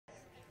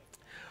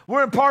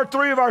We're in part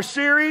 3 of our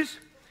series,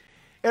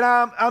 and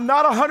I'm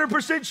not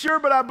 100% sure,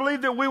 but I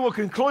believe that we will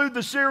conclude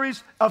the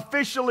series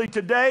officially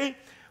today.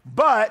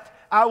 But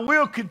I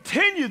will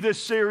continue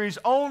this series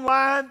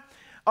online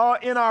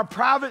in our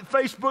private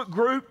Facebook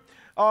group.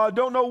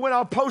 Don't know when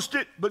I'll post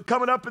it, but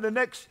coming up in the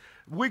next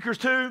week or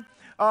two.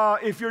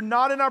 If you're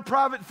not in our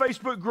private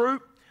Facebook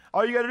group,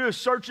 all you got to do is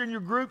search in your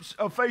groups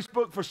of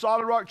Facebook for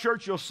Solid Rock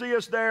Church. You'll see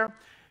us there.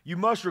 You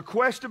must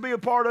request to be a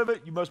part of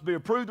it. You must be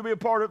approved to be a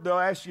part of it. They'll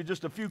ask you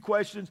just a few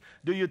questions.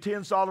 Do you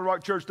attend Solid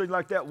Rock Church? Things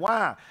like that.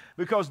 Why?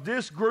 Because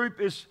this group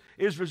is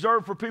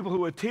reserved for people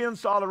who attend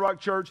Solid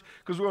Rock Church,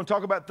 because we're going to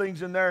talk about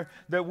things in there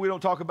that we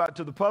don't talk about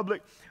to the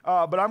public.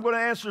 But I'm going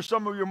to answer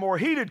some of your more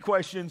heated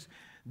questions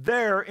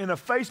there in a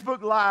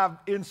Facebook Live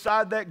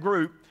inside that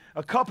group.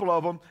 A couple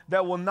of them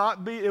that will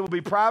not be, it will be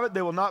private,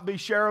 they will not be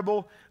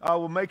shareable.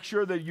 We'll make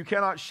sure that you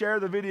cannot share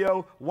the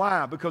video.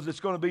 Why? Because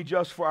it's going to be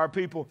just for our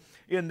people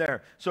in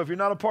there. So if you're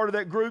not a part of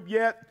that group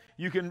yet,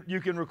 you can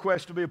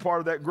request to be a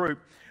part of that group.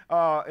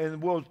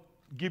 And we'll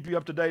keep you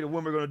up to date on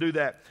when we're going to do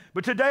that.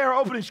 But today our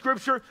opening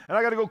scripture, and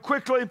I got to go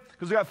quickly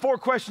because I got 4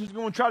 questions I'm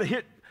going to try to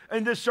hit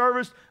in this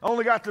service. I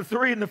only got to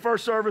 3 in the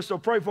first service, so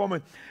pray for me.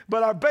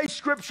 But our base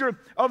scripture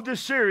of this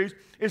series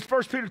is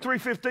 1 Peter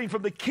 3:15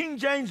 from the King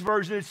James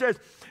Version. It says,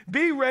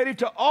 be ready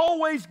to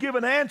always give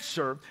an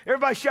answer.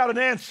 Everybody shout an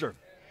answer.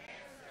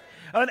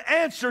 An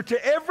answer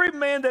to every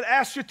man that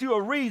asketh you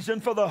a reason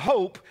for the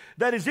hope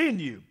that is in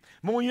you.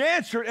 But when you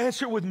answer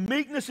it with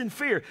meekness and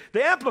fear.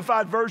 The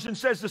Amplified Version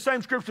says the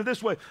same scripture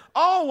this way.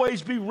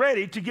 Always be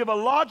ready to give a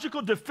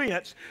logical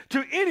defense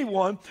to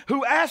anyone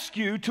who asks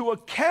you to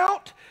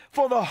account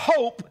for the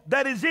hope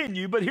that is in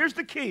you. But here's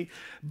the key.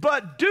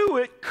 But do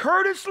it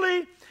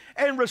courteously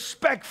and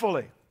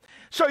respectfully.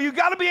 So you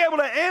got to be able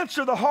to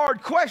answer the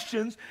hard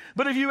questions.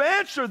 But if you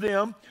answer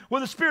them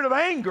with a spirit of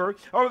anger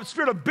or a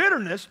spirit of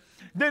bitterness,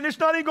 then it's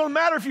not even going to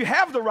matter if you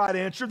have the right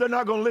answer. They're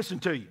not going to listen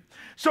to you.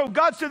 So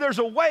God said there's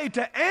a way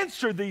to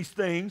answer these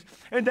things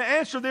and to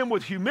answer them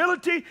with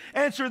humility,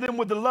 answer them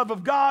with the love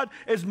of God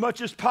as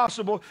much as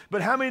possible.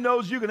 But how many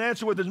knows you can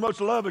answer with as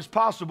much love as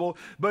possible,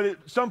 but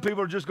some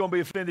people are just going to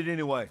be offended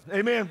anyway.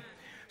 Amen?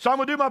 So I'm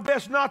going to do my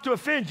best not to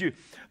offend you.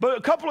 But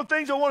a couple of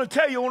things I want to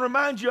tell you, I want to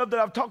remind you of that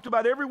I've talked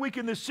about every week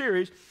in this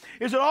series,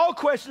 is that all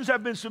questions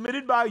have been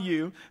submitted by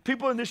you,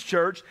 people in this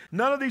church.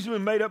 None of these have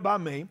been made up by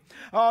me.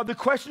 The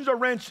questions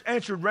are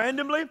answered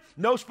randomly,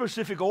 no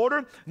specific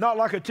order, not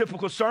like a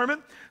typical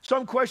sermon.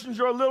 Some questions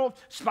are a little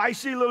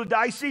spicy, a little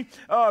dicey,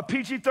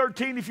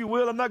 PG-13 if you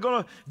will. I'm not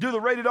going to do the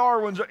rated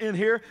R ones in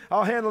here.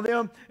 I'll handle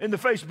them in the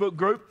Facebook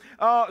group.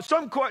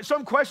 Some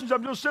questions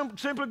I'm just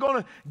simply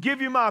going to give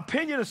you my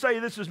opinion and say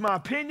this is my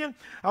opinion.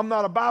 I'm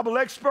not a Bible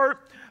expert.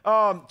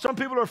 Some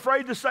people are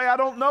afraid to say I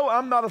don't know.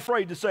 I'm not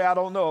afraid to say I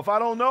don't know. If I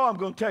don't know, I'm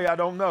going to tell you I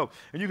don't know.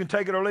 And you can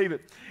take it or leave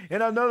it.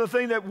 And another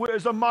thing that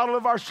is a model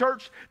of our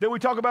church that we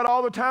talk about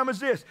all the time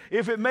is this.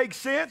 If it makes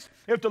sense,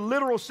 if the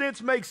literal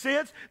sense makes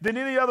sense, then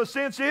any other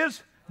sense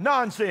is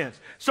nonsense.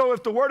 So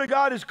if the Word of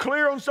God is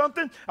clear on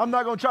something, I'm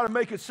not going to try to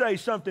make it say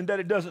something that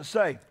it doesn't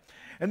say.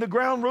 And the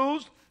ground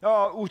rules,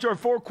 which are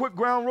 4 quick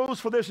ground rules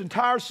for this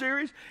entire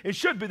series. It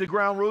should be the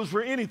ground rules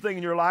for anything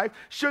in your life.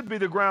 Should be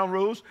the ground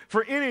rules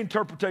for any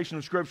interpretation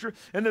of Scripture.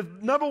 And the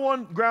number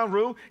 1 ground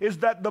rule is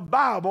that the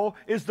Bible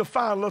is the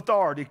final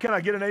authority. Can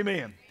I get an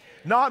amen?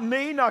 Not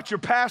me, not your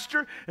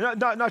pastor,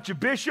 not your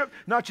bishop,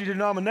 not your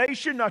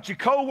denomination, not your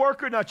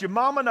co-worker, not your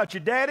mama, not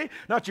your daddy,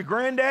 not your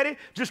granddaddy.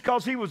 Just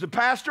because he was a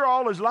pastor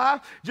all his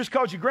life, just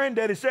because your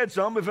granddaddy said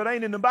something, if it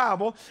ain't in the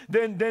Bible,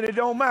 then it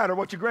don't matter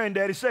what your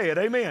granddaddy said.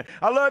 Amen.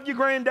 I love your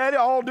granddaddy.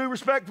 All due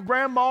respect for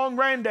grandma and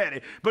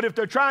granddaddy. But if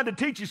they're trying to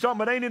teach you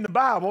something that ain't in the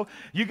Bible,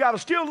 you got to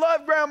still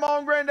love grandma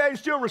and granddaddy,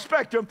 still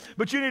respect them,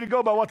 but you need to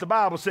go by what the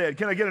Bible said.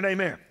 Can I get an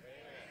amen?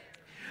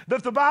 That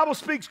if the Bible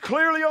speaks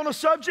clearly on a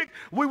subject,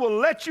 we will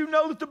let you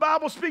know that the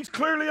Bible speaks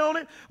clearly on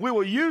it. We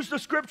will use the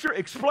Scripture,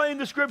 explain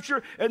the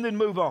Scripture, and then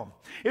move on.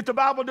 If the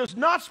Bible does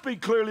not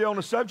speak clearly on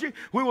a subject,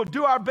 we will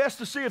do our best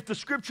to see if the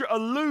Scripture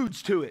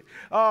alludes to it.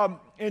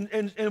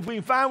 And if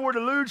we find where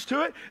it alludes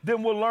to it,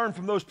 then we'll learn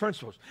from those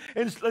principles.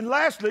 And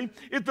lastly,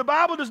 if the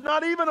Bible does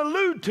not even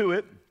allude to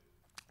it,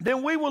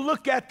 then we will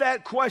look at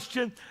that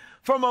question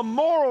from a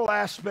moral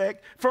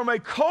aspect, from a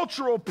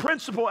cultural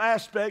principle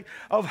aspect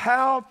of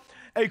how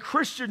a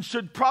Christian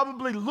should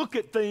probably look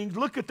at things,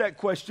 look at that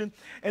question,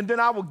 and then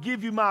I will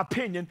give you my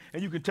opinion,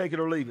 and you can take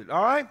it or leave it.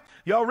 All right?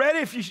 Y'all ready?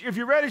 If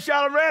you're ready,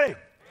 shout, I'm ready.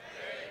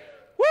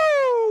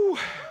 Woo!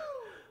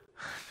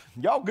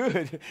 Y'all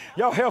good.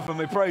 Y'all helping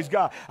me, praise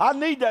God. I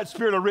need that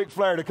spirit of Ric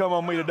Flair to come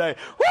on me today.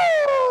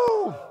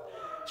 Woo!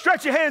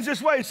 Stretch your hands this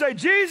way and say,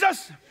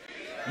 Jesus,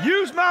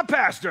 use my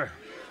pastor.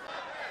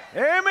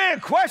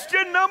 Amen.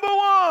 Question number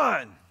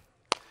 1.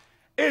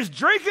 Is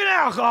drinking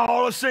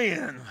alcohol a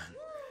sin?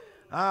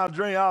 I'll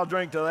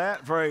drink to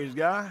that, praise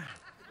God.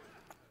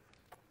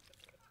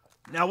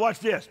 Now watch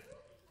this.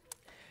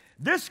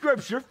 This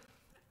question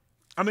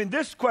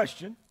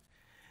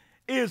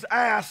is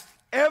asked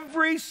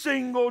every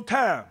single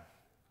time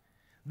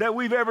that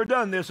we've ever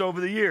done this over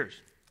the years.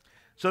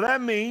 So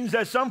that means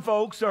that some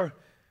folks are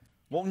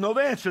Won't know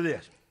the answer to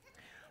this.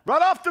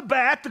 Right off the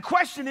bat, the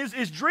question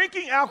is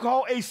drinking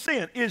alcohol a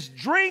sin? Is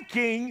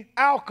drinking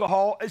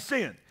alcohol a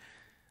sin?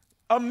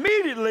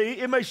 Immediately,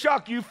 it may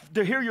shock you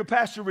to hear your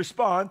pastor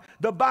respond,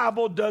 the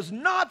Bible does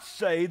not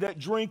say that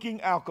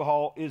drinking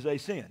alcohol is a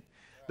sin.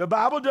 The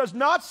Bible does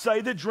not say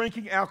that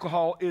drinking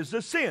alcohol is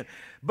a sin.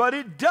 But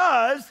it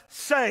does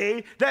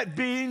say that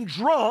being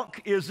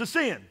drunk is a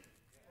sin.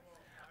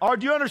 Or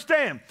do you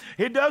understand?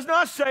 It does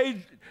not say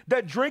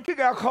that drinking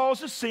alcohol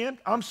is a sin.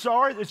 I'm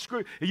sorry.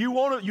 You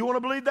want to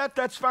believe that?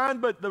 That's fine.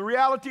 But the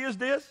reality is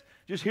this.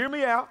 Just hear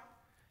me out.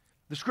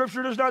 The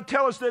Scripture does not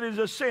tell us that it is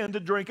a sin to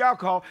drink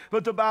alcohol,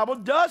 but the Bible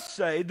does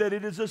say that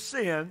it is a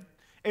sin,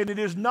 and it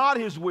is not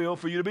His will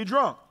for you to be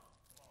drunk.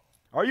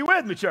 Are you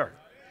with me, church?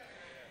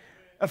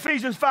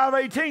 Ephesians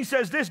 5:18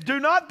 says this, do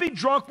not be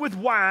drunk with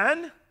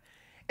wine,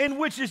 in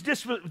which is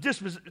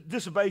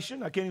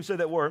dissipation, I can't even say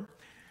that word,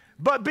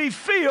 but be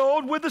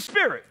filled with the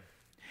Spirit.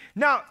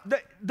 Now,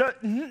 the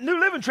New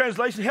Living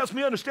Translation helps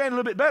me understand a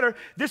little bit better.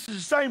 This is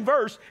the same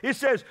verse. It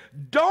says,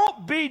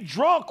 don't be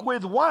drunk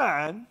with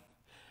wine,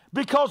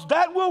 because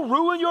that will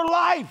ruin your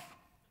life.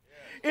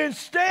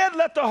 Instead,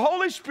 let the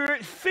Holy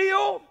Spirit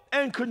fill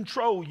and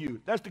control you.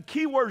 That's the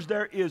key words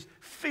there is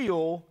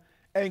fill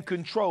and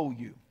control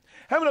you.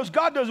 How many knows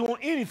God doesn't want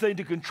anything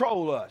to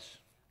control us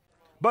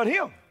but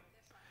Him?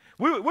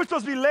 We're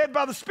supposed to be led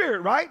by the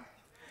Spirit, right?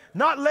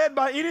 Not led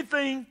by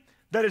anything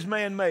that is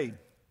man-made.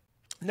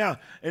 Now,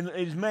 and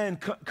is man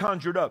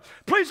conjured up.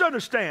 Please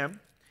understand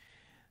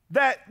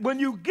that when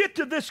you get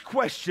to this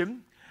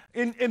question,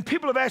 and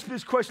people have asked me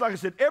this question, like I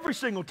said, every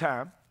single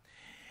time.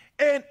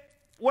 And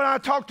when I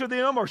talk to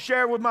them or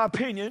share with my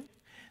opinion,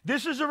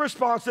 this is a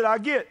response that I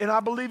get. And I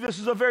believe this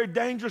is a very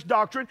dangerous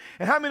doctrine.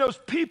 And how many of those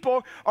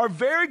people are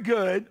very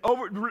good,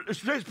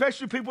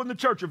 especially people in the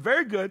church, are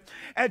very good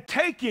at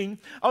taking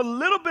a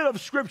little bit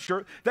of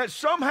Scripture that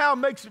somehow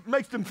makes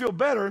them feel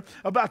better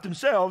about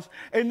themselves,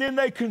 and then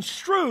they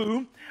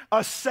construe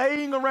a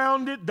saying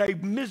around it.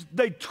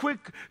 They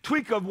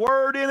tweak a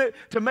word in it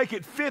to make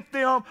it fit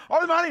them,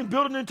 or they might even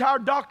build an entire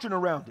doctrine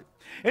around it.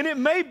 And it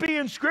may be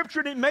in Scripture,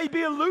 and it may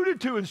be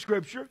alluded to in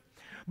Scripture,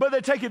 but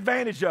they take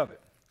advantage of it.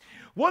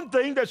 One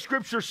thing that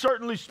Scripture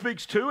certainly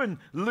speaks to and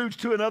alludes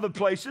to in other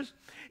places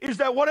is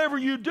that whatever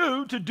you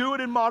do, to do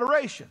it in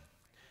moderation.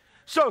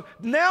 So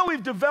now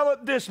we've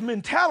developed this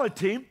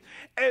mentality.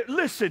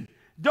 Listen,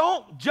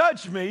 don't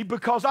judge me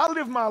because I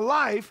live my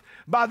life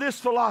by this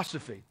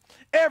philosophy.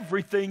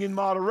 Everything in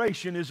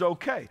moderation is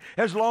okay.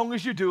 As long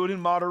as you do it in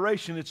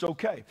moderation, it's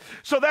okay.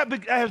 So that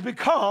has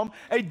become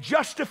a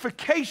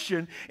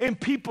justification in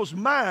people's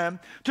mind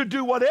to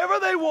do whatever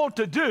they want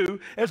to do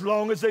as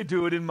long as they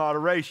do it in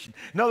moderation.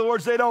 In other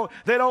words, they don't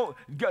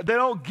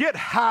get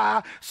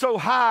high, so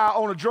high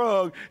on a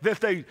drug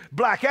that they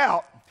black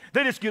out.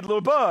 They just get a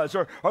little buzz,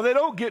 or they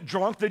don't get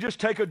drunk. They just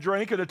take a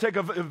drink, and they take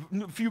a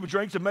few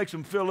drinks that makes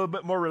them feel a little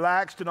bit more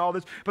relaxed and all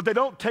this. But they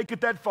don't take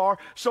it that far,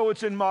 so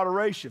it's in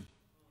moderation.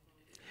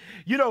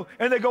 You know,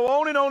 and they go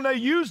on and on. They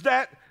use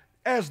that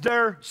as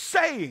their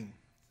saying,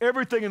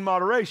 everything in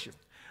moderation.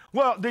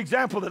 Well, the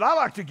example that I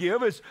like to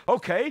give is,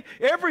 okay,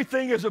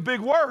 everything is a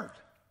big word.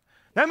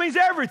 That means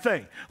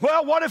everything.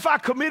 Well, what if I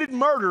committed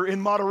murder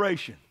in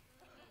moderation?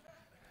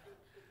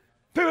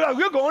 People are like,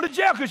 you're going to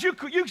jail because you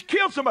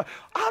killed somebody.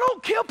 I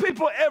don't kill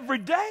people every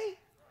day.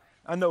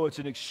 I know it's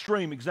an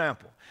extreme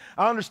example.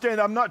 I understand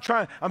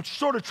I'm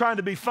sort of trying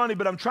to be funny,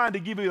 but I'm trying to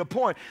give you the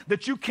point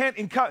that you can't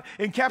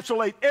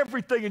encapsulate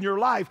everything in your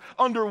life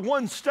under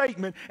one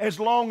statement as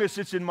long as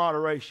it's in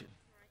moderation.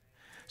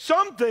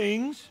 Some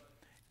things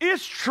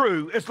is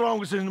true as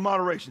long as it's in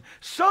moderation.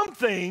 Some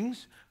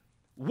things,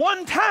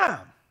 one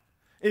time,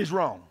 is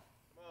wrong.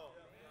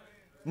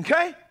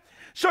 Okay?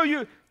 So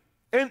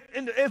and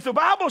if the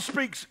Bible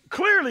speaks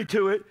clearly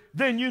to it,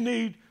 then you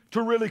need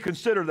to really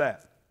consider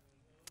that.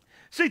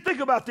 See, think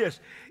about this.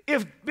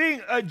 If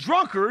being a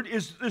drunkard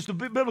is the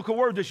biblical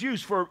word that's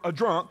used for a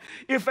drunk,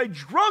 if a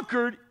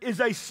drunkard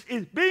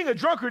being a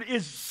drunkard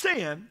is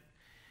sin,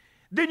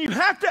 then you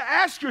have to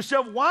ask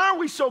yourself, why are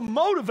we so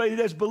motivated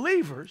as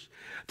believers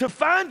to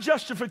find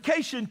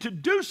justification to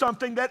do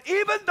something that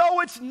even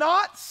though it's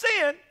not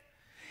sin,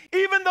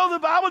 even though the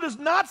Bible does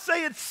not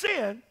say it's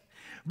sin,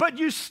 but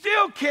you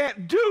still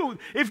can't do,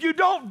 if you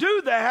don't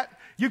do that,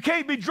 you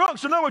can't be drunk.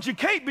 So in other words, you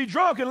can't be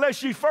drunk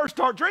unless you first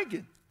start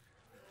drinking.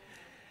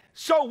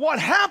 So what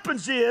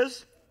happens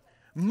is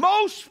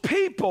most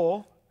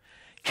people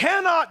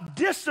cannot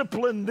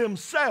discipline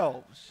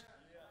themselves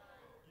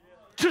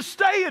to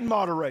stay in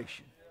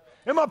moderation.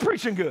 Am I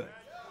preaching good?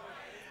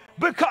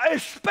 Because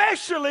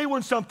especially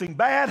when something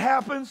bad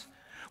happens,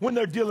 when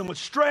they're dealing with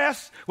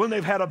stress, when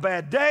they've had a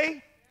bad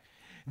day,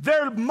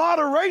 their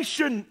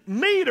moderation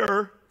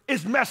meter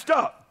is messed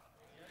up.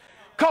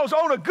 Because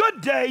on a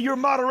good day, your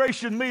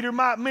moderation meter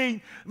might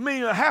mean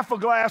a half a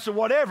glass or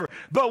whatever.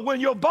 But when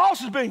your boss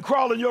has been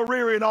crawling your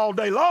rear end all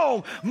day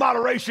long,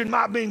 moderation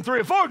might mean 3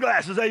 or 4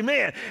 glasses,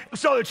 amen.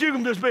 So that you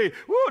can just be,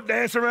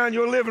 dancing around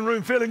your living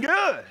room feeling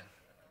good.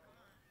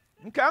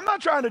 Okay, I'm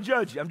not trying to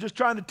judge you. I'm just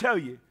trying to tell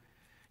you.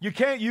 You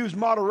can't use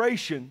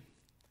moderation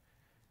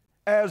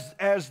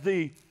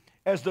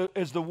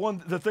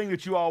the thing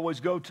that you always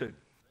go to.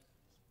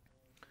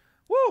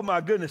 Whoa,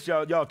 my goodness,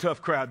 y'all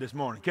tough crowd this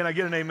morning. Can I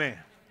get an amen?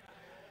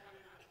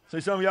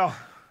 See, some of y'all,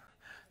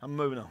 I'm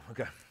moving on.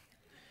 Okay.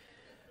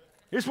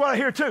 Here's what I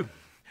hear too.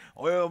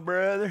 Well,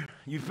 brother,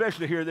 you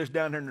especially hear this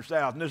down here in the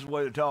South, and this is the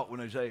way they talk when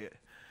they say it.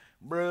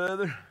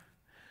 Brother,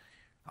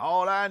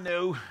 all I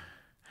know,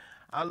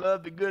 I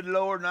love the good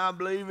Lord and I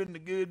believe in the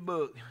good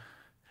book.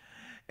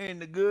 In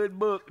the good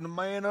book, the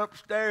man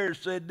upstairs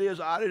said this.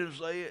 I didn't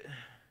say it.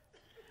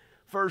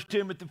 1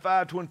 Timothy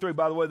 5:23.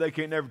 By the way, they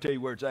can't never tell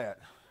you where it's at.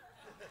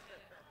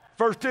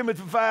 1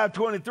 Timothy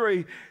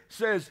 5:23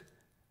 says,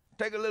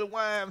 take a little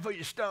wine for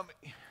your stomach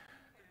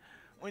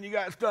when you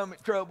got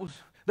stomach troubles.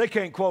 They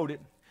can't quote it,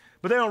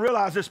 but they don't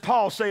realize this.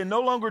 Paul saying,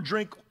 no longer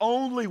drink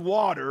only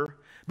water,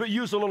 but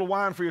use a little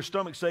wine for your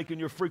stomach's sake and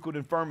your frequent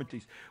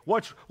infirmities.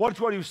 Watch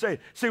what he was saying.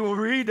 See, when we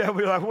read that,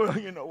 we're like, well,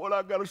 you know what,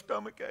 I've got a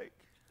stomach ache.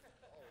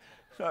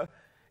 So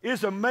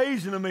it's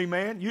amazing to me,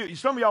 man.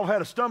 Some of y'all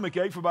had a stomach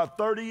ache for about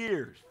 30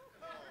 years.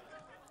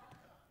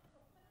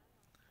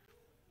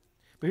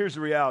 But here's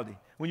the reality.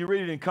 When you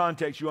read it in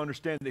context, you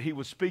understand that he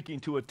was speaking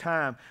to a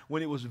time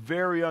when it was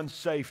very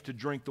unsafe to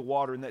drink the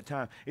water in that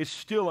time. It's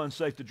still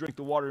unsafe to drink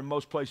the water in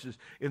most places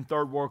in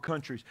third world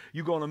countries.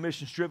 You go on a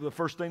mission trip, the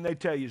first thing they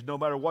tell you is no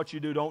matter what you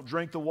do, don't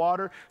drink the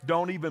water.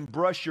 Don't even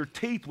brush your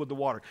teeth with the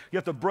water. You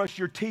have to brush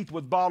your teeth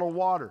with bottled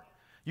water.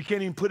 You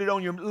can't even put it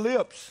on your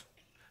lips.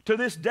 To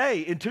this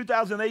day, in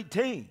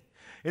 2018,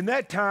 in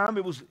that time,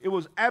 it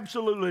was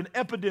absolutely an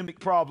epidemic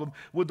problem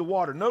with the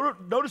water.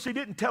 Notice he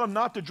didn't tell them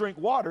not to drink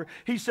water.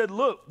 He said,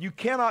 look, you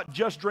cannot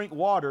just drink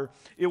water.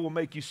 It will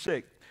make you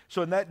sick.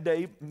 So in that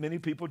day, many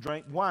people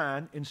drank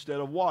wine instead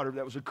of water.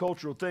 That was a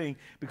cultural thing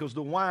because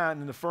the wine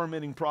and the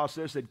fermenting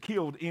process had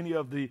killed any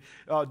of the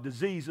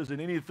diseases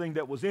and anything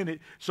that was in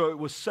it. So it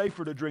was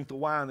safer to drink the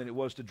wine than it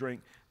was to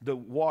drink the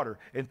water.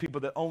 And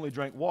people that only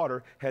drank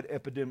water had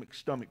epidemic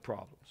stomach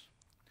problems.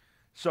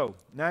 So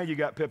now you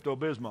got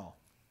Pepto-Bismol.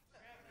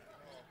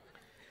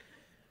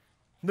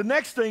 The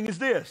next thing is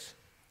this.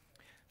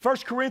 1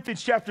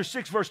 Corinthians chapter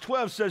 6, verse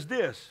 12 says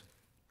this.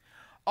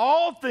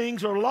 All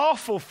things are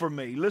lawful for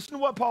me. Listen to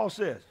what Paul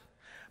says.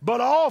 But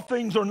all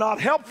things are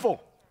not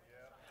helpful.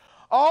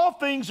 All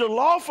things are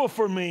lawful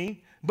for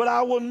me, but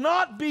I will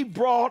not be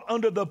brought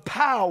under the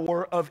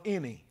power of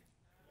any.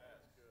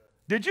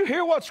 Did you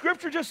hear what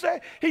Scripture just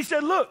said? He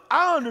said, look,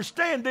 I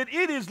understand that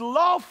it is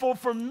lawful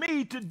for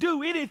me to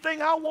do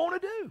anything I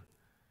want to do.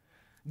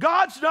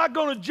 God's not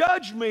going to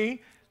judge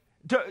me.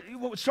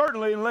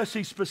 Certainly, unless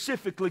he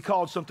specifically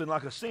called something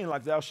like a sin,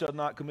 like thou shalt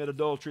not commit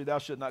adultery, thou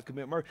shalt not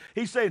commit murder.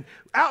 He's saying,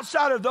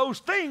 outside of those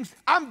things,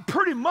 I'm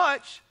pretty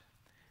much,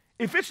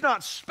 if it's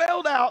not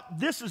spelled out,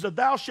 this is a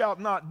thou shalt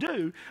not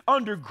do,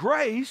 under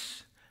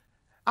grace,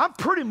 I'm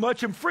pretty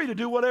much am free to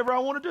do whatever I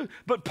want to do.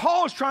 But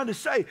Paul is trying to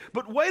say,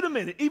 but wait a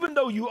minute, even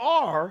though you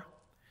are,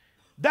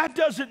 that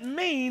doesn't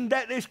mean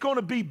that it's going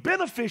to be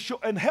beneficial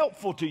and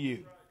helpful to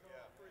you.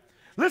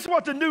 Listen to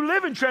what the New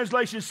Living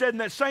Translation said in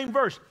that same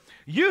verse.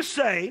 You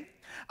say,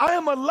 I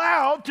am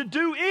allowed to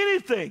do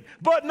anything,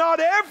 but not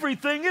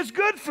everything is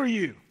good for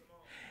you.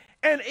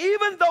 And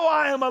even though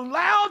I am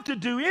allowed to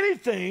do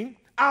anything,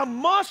 I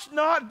must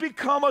not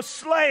become a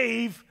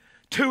slave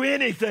to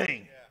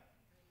anything.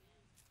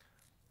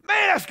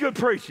 Man, that's good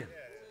preaching.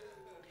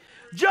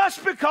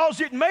 Just because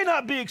it may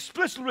not be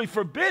explicitly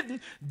forbidden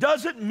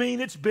doesn't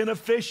mean it's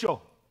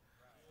beneficial.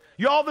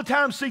 You all the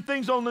time see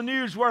things on the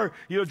news where,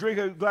 drink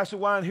a glass of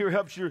wine here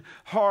helps your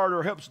heart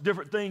or helps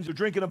different things, or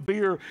drinking a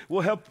beer will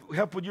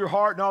help with your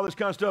heart and all this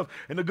kind of stuff.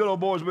 And the good old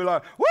boys will be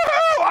like,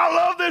 woohoo, I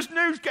love this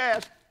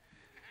newscast.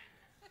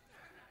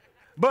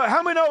 But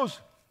how many knows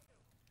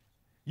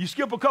you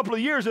skip a couple of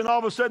years and all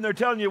of a sudden they're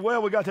telling you,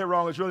 well, we got that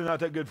wrong. It's really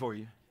not that good for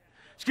you.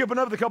 Skip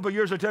another couple of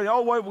years, they're telling you,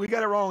 oh, wait, we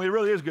got it wrong. It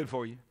really is good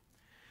for you.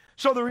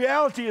 So the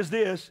reality is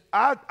this.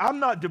 I'm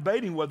not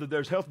debating whether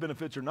there's health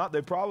benefits or not.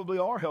 There probably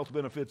are health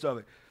benefits of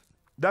it.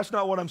 That's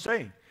not what I'm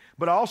saying.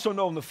 But I also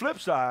know on the flip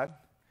side,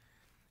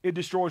 it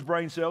destroys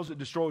brain cells. It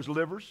destroys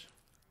livers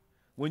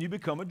when you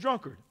become a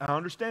drunkard. I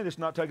understand it's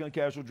not taking a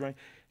casual drink.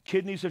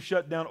 Kidneys have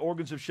shut down.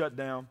 Organs have shut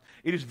down.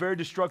 It is very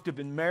destructive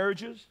in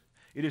marriages.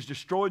 It has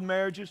destroyed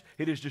marriages.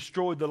 It has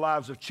destroyed the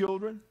lives of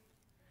children.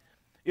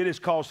 It has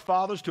caused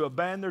fathers to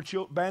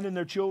abandon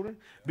their children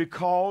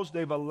because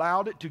they've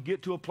allowed it to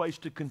get to a place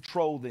to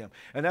control them.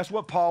 And that's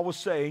what Paul was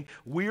saying.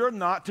 We are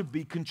not to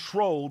be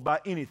controlled by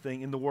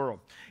anything in the world.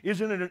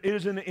 Isn't it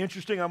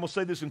interesting? I'm going to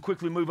say this and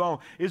quickly move on.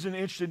 Isn't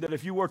it interesting that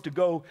if you were to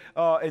go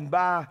and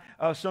buy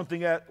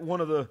something at one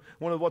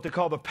of what they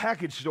call the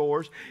package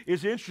stores,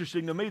 it's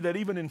interesting to me that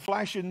even in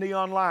flashing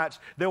neon lights,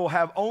 they will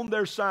have on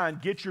their sign,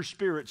 get your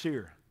spirits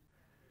here.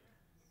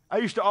 I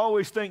used to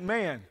always think,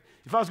 man,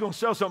 if I was going to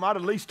sell something, I'd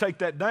at least take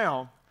that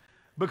down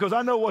because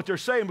I know what they're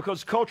saying,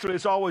 because culturally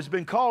it's always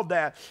been called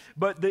that.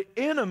 But the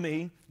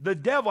enemy, the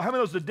devil, how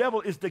many knows the devil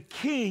is the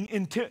king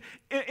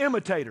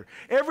imitator?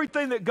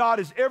 Everything that God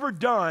has ever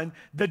done,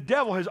 the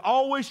devil has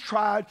always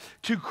tried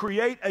to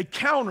create a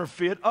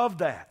counterfeit of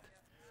that.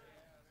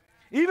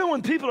 Even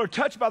when people are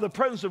touched by the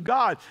presence of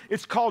God,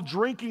 it's called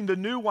drinking the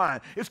new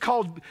wine. It's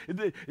called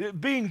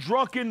being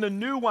drunk in the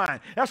new wine.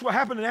 That's what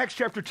happened in Acts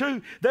chapter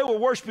 2. They were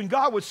worshiping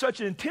God with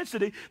such an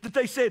intensity that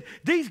they said,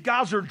 these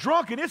guys are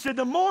drunk. And it's in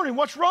the morning.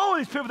 What's wrong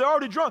with these people? They're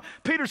already drunk.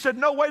 Peter said,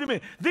 no, wait a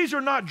minute. These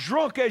are not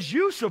drunk as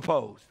you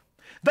suppose.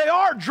 They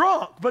are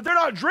drunk, but they're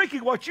not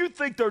drinking what you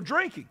think they're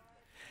drinking.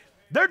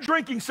 They're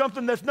drinking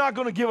something that's not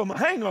going to give them a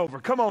hangover.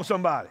 Come on,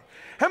 somebody.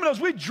 How many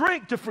knows we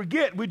drink to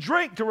forget? We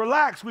drink to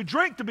relax. We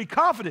drink to be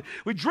confident.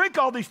 We drink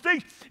all these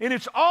things, and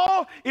it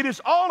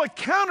is all a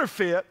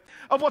counterfeit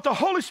of what the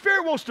Holy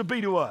Spirit wants to be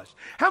to us.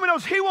 How many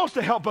knows He wants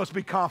to help us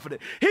be confident?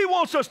 He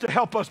wants us to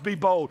help us be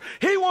bold.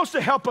 He wants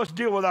to help us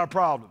deal with our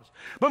problems.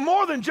 But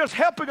more than just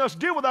helping us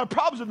deal with our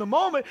problems in the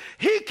moment,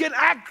 He can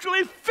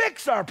actually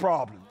fix our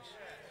problems.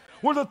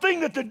 Where the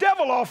thing that the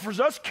devil offers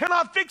us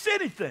cannot fix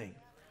anything.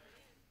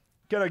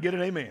 Can I get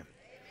an amen?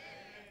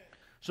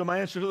 So my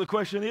answer to the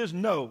question is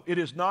no, it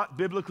is not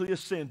biblically a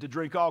sin to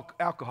drink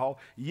alcohol.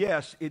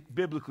 Yes, it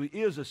biblically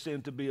is a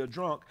sin to be a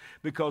drunk,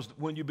 because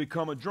when you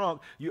become a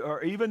drunk, you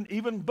are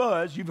even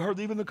buzz, you've heard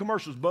even the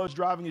commercials, buzz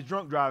driving is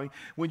drunk driving.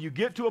 When you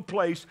get to a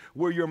place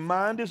where your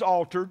mind is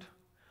altered,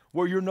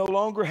 where you no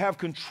longer have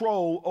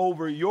control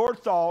over your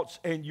thoughts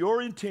and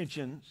your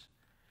intentions,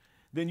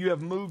 then you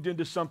have moved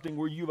into something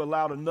where you've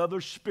allowed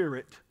another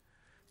spirit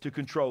to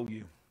control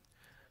you.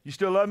 You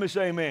still love me?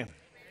 Say amen.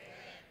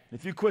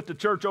 If you quit the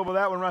church over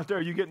that one right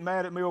there, you get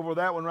mad at me over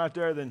that one right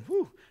there, then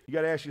whew, you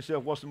got to ask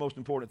yourself, what's the most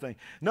important thing?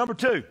 Number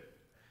 2, and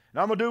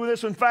I'm going to do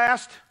this one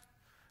fast,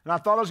 and I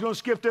thought I was going to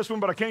skip this one,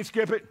 but I can't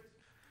skip it.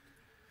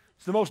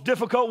 It's the most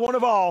difficult one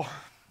of all.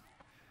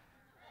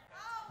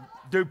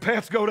 Do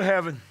pets go to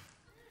heaven?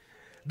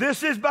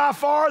 This is by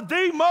far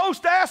the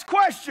most asked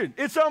question.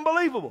 It's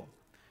unbelievable.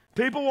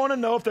 People want to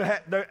know if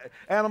their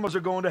animals are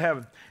going to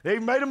heaven. They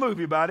even made a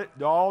movie about it.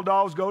 All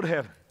dogs go to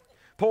heaven.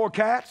 Poor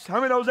cats.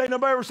 How many of those ain't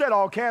nobody ever said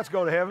all cats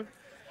go to heaven?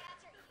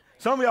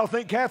 Some of y'all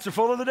think cats are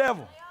full of the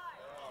devil.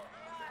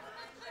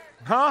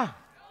 Huh?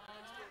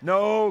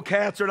 No,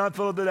 cats are not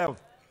full of the devil.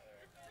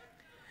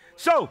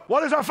 So,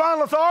 what is our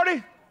final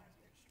authority?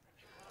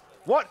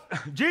 What?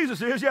 Jesus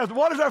is, yes.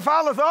 What is our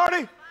final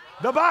authority?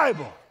 The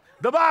Bible.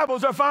 The Bible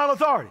is our final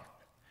authority.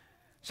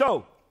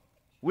 So,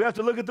 we have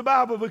to look at the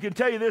Bible. We can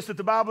tell you this, that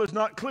the Bible is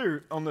not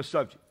clear on this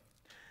subject.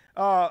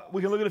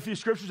 We can look at a few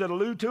scriptures that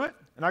allude to it.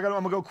 And I'm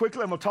going to go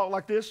quickly. I'm going to talk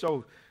like this,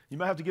 so you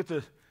might have to get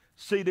the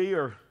CD,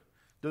 or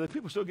do the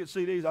people still get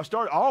CDs?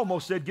 I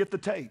almost said get the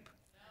tape.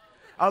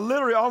 I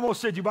literally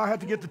almost said you might have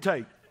to get the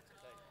tape.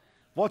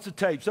 What's a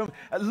tape?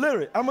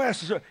 Literally, I'm going to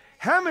ask you,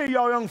 how many of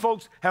y'all young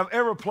folks have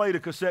ever played a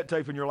cassette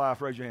tape in your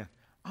life? Raise your hand.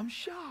 I'm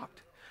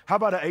shocked. How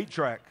about an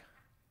 8-track?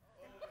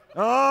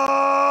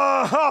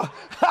 Oh,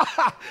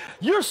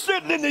 you're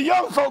sitting in the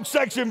young folks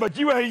section, but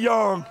you ain't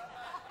young.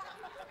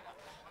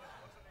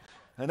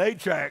 An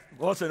 8-track.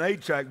 What's an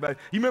 8-track, baby?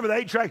 You remember the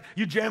 8-track?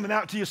 You jamming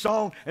out to your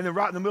song, and then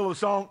right in the middle of the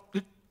song,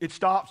 it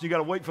stops. You got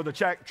to wait for the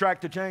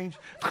track to change.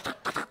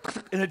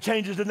 And it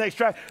changes to the next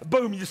track.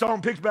 Boom, your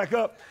song picks back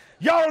up.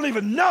 Y'all don't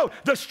even know.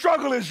 The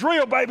struggle is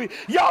real, baby.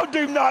 Y'all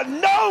do not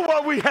know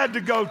what we had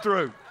to go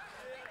through.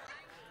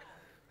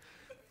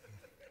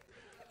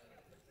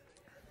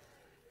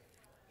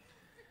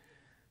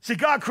 See,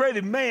 God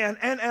created man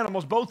and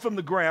animals both from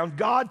the ground.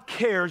 God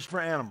cares for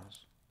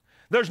animals.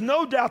 There's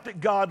no doubt that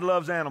God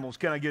loves animals.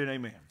 Can I get an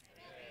amen?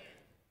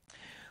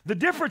 The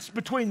difference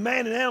between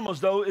man and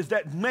animals, though, is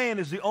that man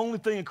is the only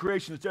thing in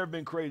creation that's ever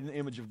been created in the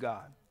image of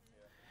God.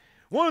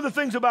 One of the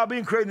things about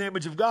being created in the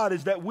image of God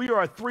is that we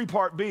are a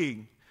 3-part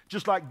being,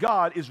 just like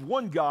God is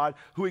one God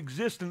who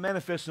exists and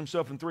manifests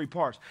himself in 3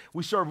 parts.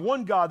 We serve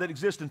one God that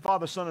exists in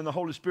Father, Son, and the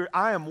Holy Spirit.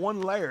 I am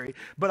one Larry,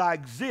 but I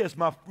exist.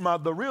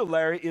 The real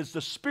Larry is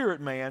the spirit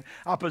man.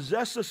 I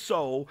possess a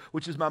soul,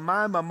 which is my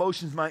mind, my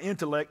emotions, my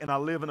intellect, and I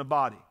live in a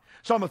body.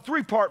 So I'm a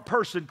 3-part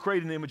person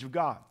created in the image of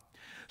God.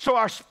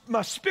 So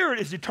my spirit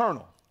is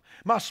eternal.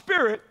 My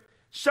spirit,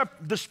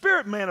 the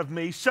spirit man of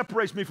me,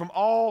 separates me from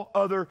all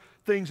other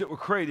things that were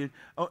created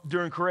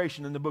during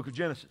creation in the book of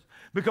Genesis.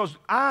 Because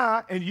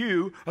I and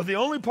you are the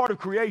only part of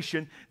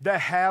creation that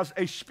has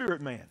a spirit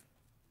man.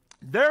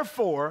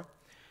 Therefore,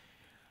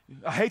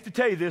 I hate to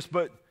tell you this,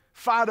 but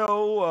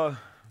Fido,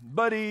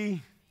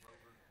 Buddy,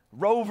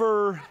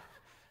 Rover,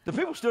 do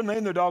people still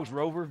name their dogs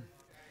Rover?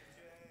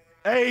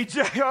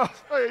 AJ, oh,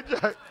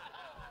 AJ.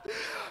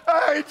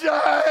 AJ,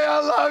 I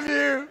love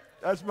you.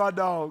 That's my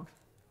dog.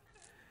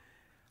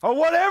 Or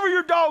whatever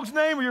your dog's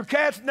name, or your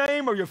cat's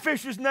name, or your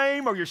fish's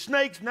name, or your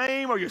snake's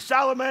name, or your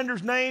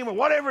salamander's name, or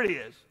whatever it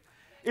is,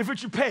 if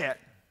it's your pet,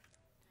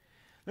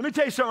 let me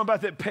tell you something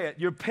about that pet.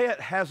 Your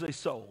pet has a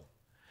soul.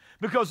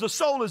 Because the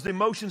soul is the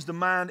emotions, the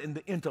mind, and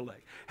the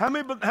intellect. How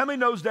many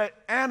knows that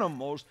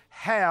animals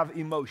have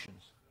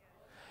emotions?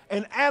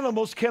 And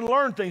animals can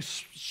learn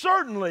things.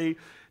 Certainly,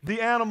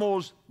 the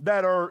animals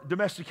that are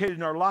domesticated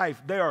in our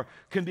life,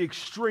 can be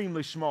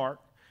extremely smart,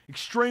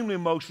 extremely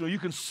emotional. You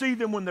can see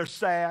them when they're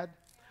sad.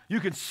 You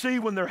can see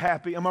when they're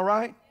happy. Am I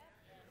right?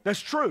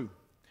 That's true.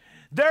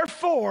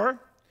 Therefore,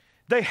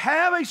 they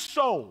have a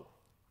soul,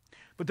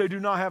 but they do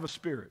not have a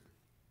spirit.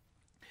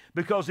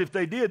 Because if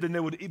they did, then they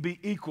would be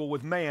equal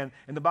with man.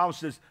 And the Bible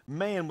says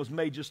man was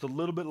made just a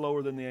little bit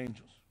lower than the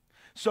angels.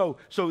 So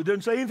it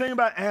doesn't say anything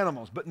about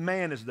animals, but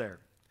man is there.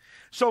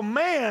 So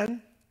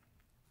man,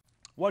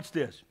 watch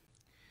this,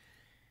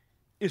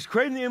 is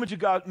created in the image of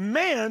God.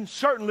 Man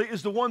certainly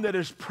is the one that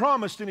is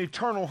promised an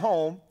eternal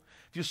home.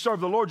 If you serve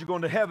the Lord, you're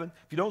going to heaven.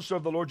 If you don't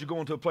serve the Lord, you're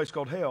going to a place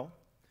called hell.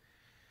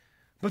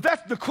 But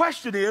that's the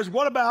question is,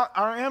 what about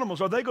our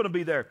animals? Are they going to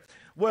be there?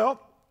 Well,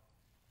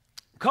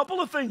 a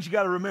couple of things you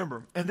got to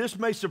remember, and this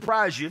may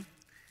surprise you,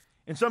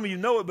 and some of you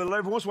know it, but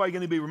every once in a while you're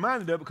going to be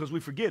reminded of it because we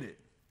forget it,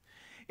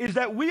 is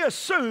that we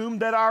assume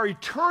that our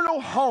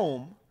eternal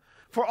home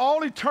for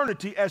all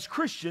eternity as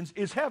Christians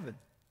is heaven.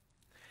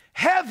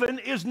 Heaven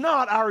is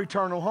not our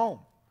eternal home.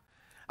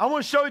 I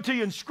want to show it to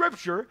you in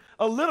Scripture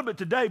a little bit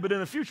today, but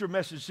in a future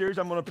message series,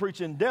 I'm going to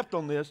preach in depth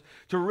on this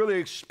to really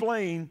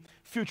explain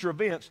future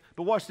events.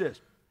 But watch this.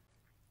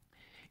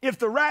 If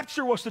the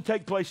rapture was to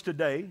take place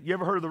today, you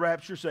ever heard of the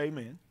rapture? Say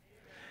amen. Amen.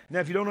 Now,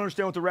 if you don't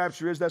understand what the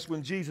rapture is, that's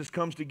when Jesus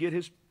comes to get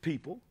his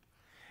people,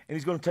 and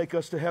he's going to take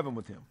us to heaven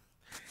with him.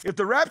 If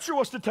the rapture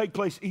was to take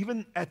place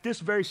even at this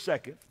very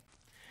second,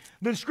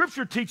 then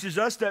Scripture teaches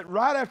us that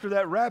right after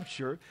that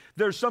rapture,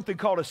 there's something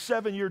called a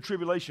 7-year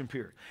tribulation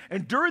period.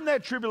 And during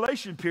that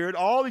tribulation period,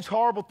 all these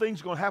horrible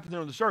things are going to happen there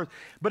on this earth.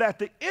 But at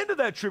the end of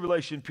that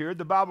tribulation period,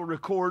 the Bible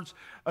records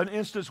an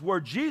instance where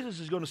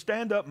Jesus is going to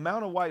stand up,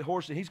 mount a white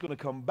horse, and he's going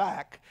to come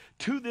back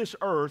to this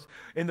earth.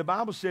 And the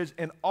Bible says,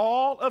 and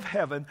all of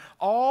heaven,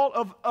 all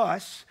of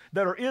us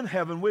that are in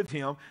heaven with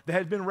him, that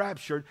has been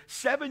raptured,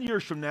 7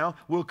 years from now,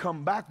 will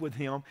come back with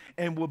him,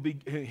 and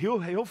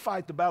he'll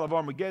fight the battle of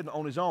Armageddon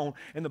on his own.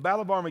 And the battle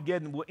of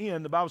Armageddon will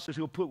end. The Bible says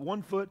he'll put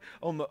one foot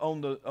on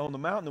the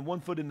mountain and one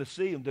foot in the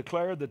sea and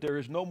declare that there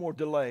is no more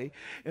delay,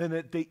 and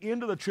at the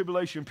end of the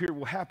tribulation period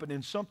will happen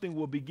and something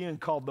will begin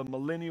called the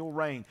millennial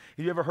reign.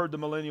 Have you ever heard the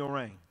millennial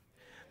reign?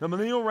 The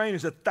millennial reign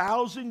is a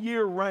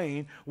 1,000-year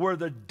reign where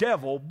the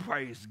devil,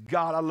 praise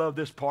God, I love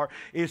this part,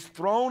 is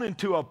thrown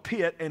into a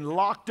pit and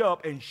locked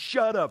up and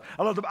shut up.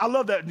 I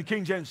love that in the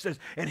King James says,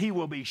 and he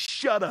will be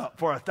shut up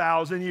for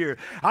 1,000 years.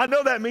 I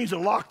know that means to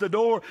lock the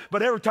door,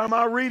 but every time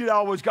I read it, I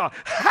always go,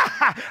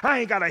 I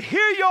ain't got to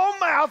hear your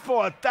mouth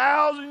for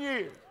 1,000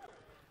 years.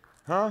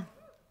 Huh?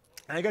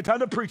 I ain't got time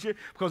to preach it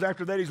because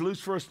after that he's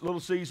loose for a little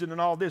season and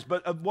all this.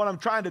 But what I'm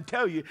trying to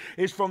tell you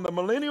is from the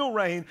millennial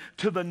reign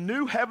to the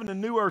new heaven and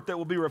new earth that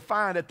will be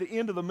refined at the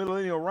end of the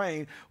millennial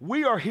reign,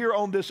 we are here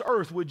on this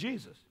earth with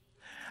Jesus.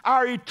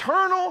 Our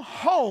eternal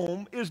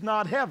home is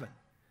not heaven.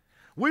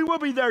 We will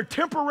be there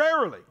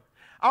temporarily.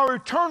 Our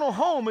eternal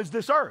home is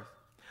this earth.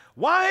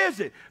 Why is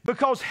it?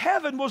 Because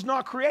heaven was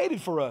not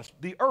created for us.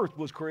 The earth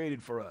was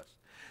created for us.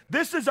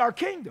 This is our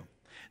kingdom.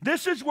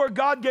 This is where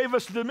God gave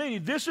us the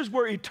dominion. This is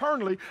where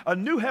eternally a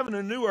new heaven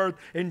and a new earth,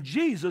 and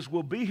Jesus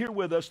will be here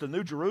with us. The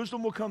new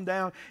Jerusalem will come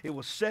down. It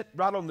will set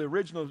right on the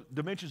original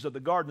dimensions of the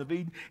Garden of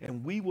Eden,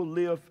 and we will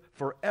live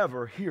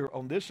forever here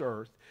on this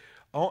earth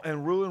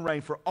and rule and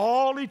reign for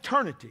all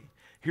eternity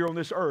here on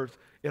this earth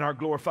in our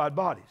glorified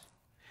bodies.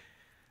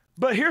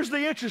 But here's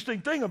the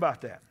interesting thing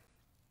about that.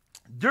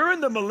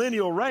 During the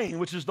millennial reign,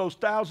 which is those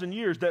 1,000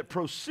 years that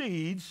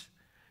precedes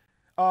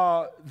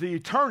the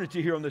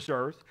eternity here on this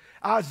earth,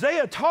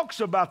 Isaiah talks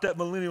about that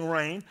millennial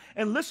reign,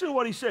 and listen to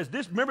what he says.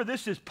 Remember,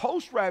 this is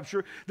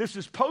post-rapture. This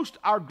is post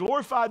our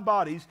glorified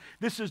bodies.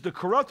 This is the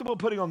corruptible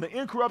putting on the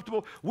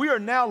incorruptible. We are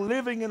now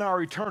living in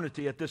our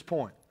eternity at this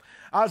point.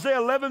 Isaiah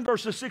 11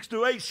 verses 6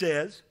 to 8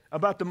 says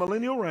about the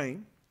millennial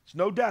reign. There's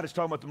no doubt it's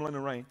talking about the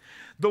millennial reign.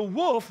 The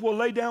wolf will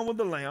lay down with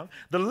the lamb.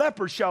 The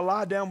leopard shall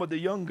lie down with the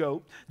young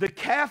goat. The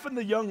calf and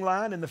the young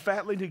lion and the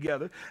fatling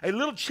together. A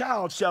little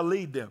child shall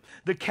lead them.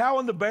 The cow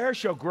and the bear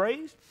shall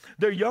graze.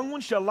 Their young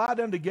ones shall lie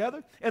down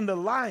together. And the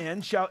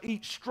lion shall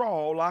eat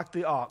straw like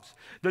the ox.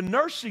 The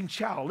nursing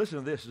child, listen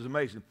to this, is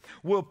amazing,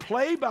 will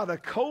play by the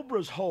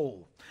cobra's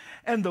hole.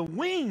 And the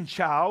weaned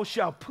child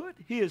shall put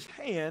his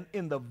hand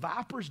in the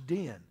viper's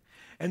den.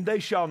 And they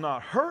shall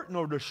not hurt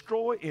nor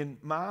destroy in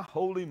my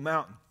holy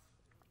mountain.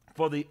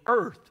 For the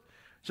earth,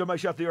 somebody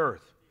shout the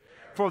earth.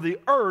 For the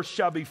earth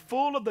shall be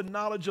full of the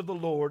knowledge of the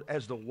Lord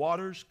as the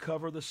waters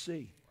cover the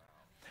sea.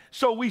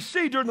 So we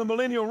see during the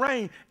millennial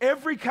reign,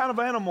 every kind of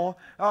animal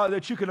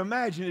that you can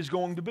imagine is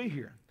going to be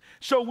here.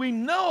 So we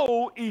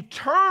know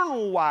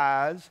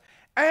eternal-wise,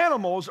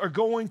 animals are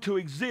going to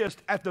exist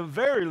at the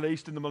very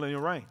least in the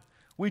millennial reign.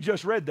 We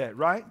just read that,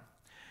 right?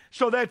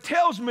 So that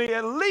tells me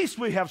at least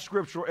we have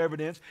scriptural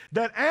evidence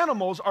that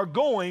animals are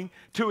going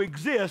to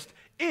exist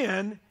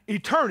in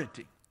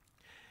eternity.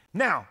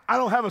 Now, I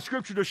don't have a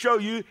scripture to show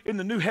you in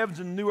the new heavens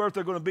and the new earth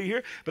they're going to be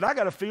here, but I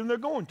got a feeling they're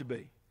going to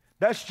be.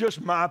 That's just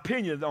my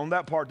opinion on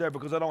that part there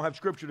because I don't have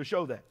scripture to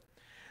show that.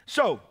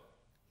 So,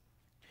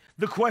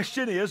 the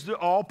question is, do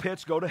all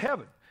pets go to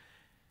heaven?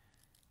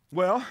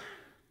 Well,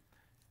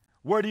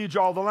 where do you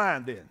draw the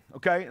line then?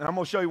 Okay, and I'm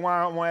going to show you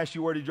why I want to ask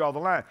you where do you draw the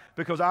line.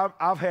 Because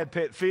I've had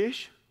pet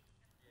fish.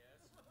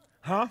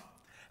 Huh?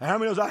 And how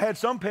many knows I had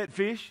some pet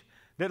fish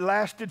that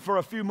lasted for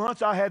a few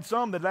months? I had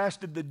some that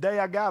lasted the day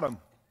I got them.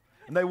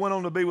 And they went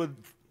on to be with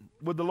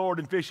the Lord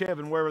in fish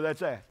heaven, wherever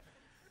that's at.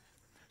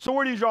 So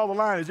where do you draw the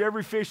line? Is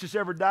every fish that's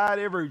ever died,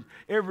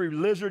 every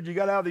lizard you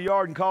got out of the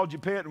yard and called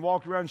your pet and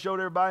walked around and showed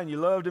everybody and you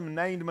loved them and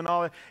named them and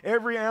all that,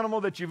 every animal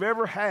that you've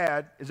ever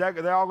had,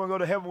 they're all going to go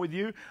to heaven with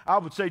you? I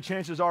would say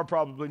chances are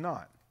probably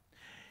not.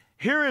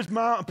 Here is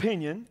my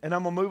opinion, and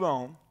I'm going to move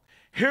on.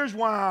 Here's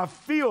why I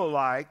feel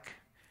like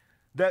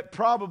that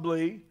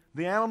probably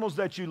the animals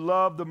that you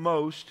love the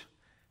most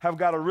have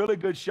got a really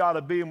good shot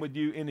of being with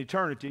you in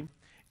eternity,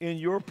 in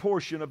your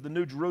portion of the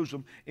New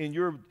Jerusalem, in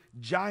your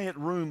giant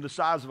room the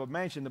size of a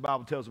mansion the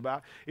Bible tells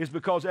about, is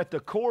because at the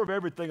core of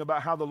everything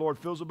about how the Lord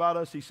feels about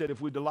us, he said if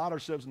we delight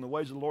ourselves in the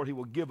ways of the Lord, he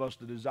will give us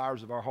the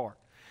desires of our heart.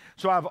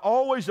 So I've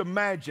always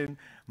imagined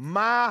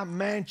my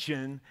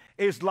mansion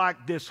is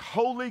like this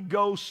Holy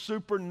Ghost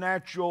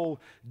supernatural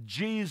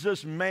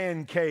Jesus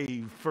man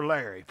cave for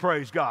Larry.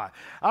 Praise God.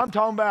 I'm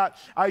talking about,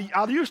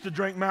 I used to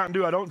drink Mountain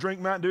Dew. I don't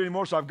drink Mountain Dew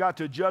anymore, so I've got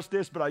to adjust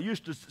this. But I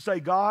used to say,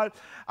 God,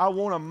 I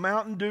want a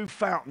Mountain Dew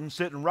fountain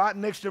sitting right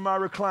next to my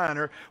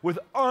recliner with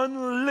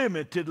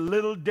unlimited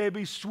Little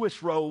Debbie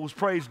Swiss rolls.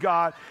 Praise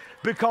God.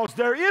 Because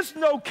there is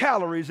no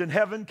calories in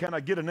heaven. Can I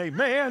get an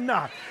amen?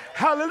 Nah.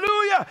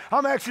 Hallelujah.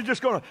 I'm actually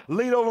just going to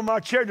lean over my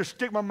chair and just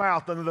stick my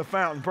mouth under the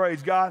fountain.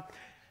 Praise God.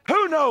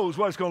 Who knows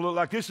what it's going to look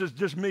like? This is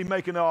just me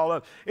making it all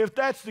up. If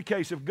that's the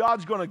case, if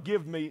God's going to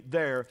give me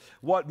there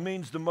what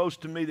means the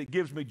most to me, that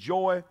gives me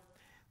joy,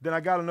 then I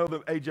got to know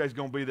that AJ's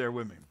going to be there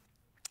with me.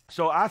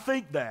 So I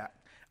think that.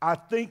 I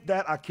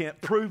can't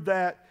prove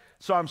that.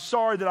 So I'm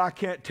sorry that I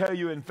can't tell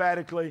you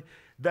emphatically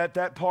that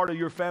that part of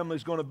your family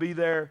is going to be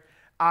there.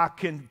 I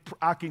can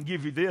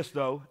give you this,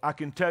 though. I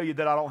can tell you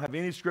that I don't have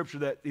any scripture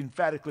that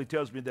emphatically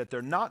tells me that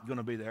they're not going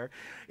to be there.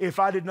 If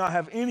I did not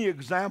have any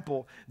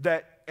example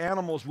that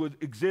animals would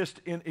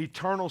exist in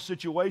eternal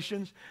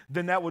situations,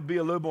 then that would be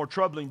a little more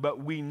troubling.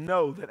 But we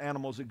know that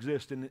animals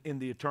exist in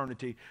the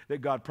eternity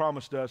that God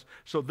promised us.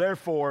 So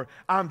therefore,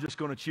 I'm just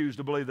going to choose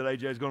to believe that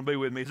AJ is going to be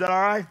with me. Is that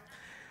all right?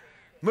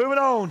 Moving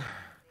on.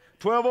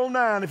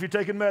 12:09 if you're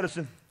taking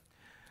medicine.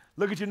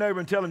 Look at your neighbor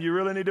and tell him you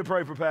really need to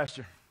pray for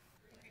Pastor.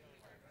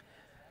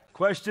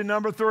 Question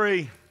number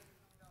 3.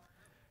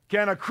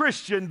 Can a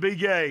Christian be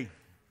gay?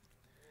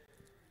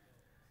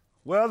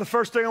 Well, the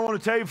first thing I want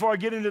to tell you before I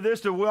get into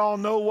this, that we all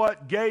know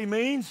what gay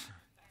means.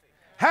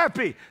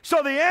 Happy.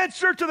 So the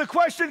answer to the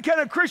question, can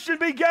a Christian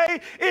be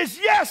gay, is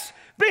yes,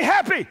 be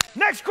happy.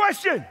 Next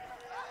question.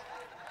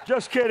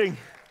 Just kidding.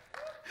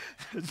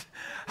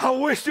 I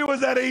wish it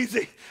was that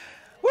easy.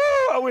 Woo,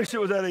 I wish it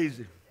was that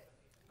easy.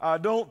 I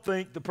don't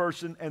think the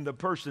person and the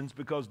persons,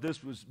 because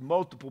this was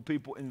multiple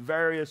people in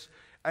various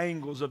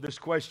angles of this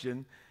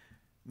question,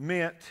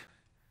 meant,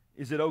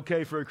 is it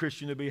okay for a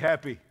Christian to be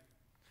happy?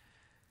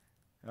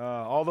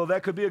 Although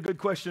that could be a good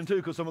question too,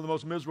 because some of the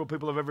most miserable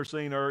people I've ever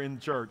seen are in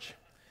church.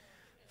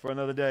 For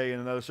another day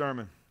and another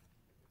sermon.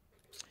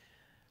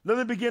 Let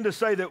me begin to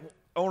say that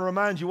I want to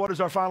remind you, what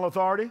is our final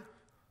authority?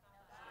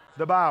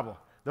 The Bible.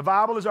 The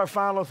Bible is our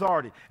final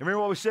authority. And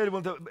remember what we said,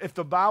 if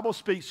the Bible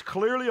speaks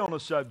clearly on a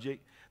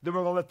subject, then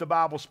we're going to let the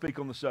Bible speak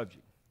on the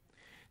subject.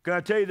 Can I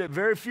tell you that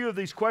very few of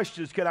these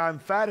questions can I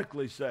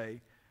emphatically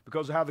say,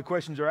 because of how the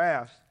questions are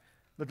asked,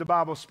 that the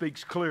Bible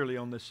speaks clearly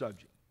on this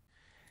subject.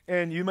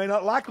 And you may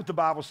not like what the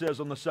Bible says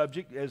on the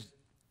subject,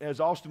 as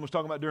Austin was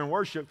talking about during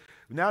worship.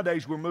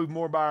 Nowadays we're moved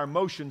more by our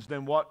emotions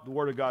than what the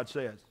Word of God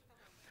says.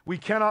 We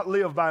cannot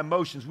live by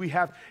emotions.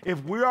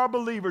 If we are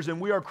believers and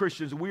we are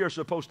Christians, we are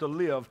supposed to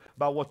live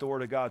by what the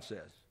Word of God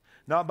says,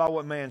 not by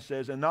what man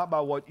says and not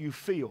by what you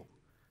feel.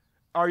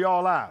 Are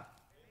y'all alive?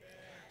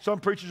 Some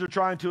preachers are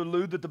trying to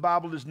allude that the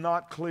Bible is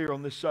not clear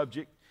on this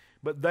subject,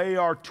 but they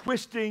are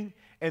twisting,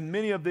 and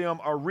many of them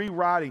are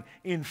rewriting.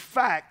 In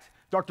fact,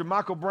 Dr.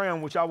 Michael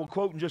Brown, which I will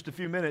quote in just a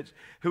few minutes,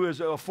 who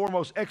is a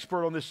foremost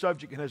expert on this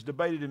subject and has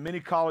debated in many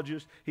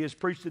colleges. He has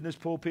preached in this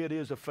pulpit. He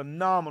is a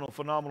phenomenal,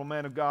 phenomenal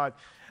man of God.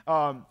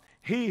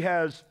 He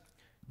has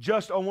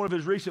just on one of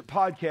his recent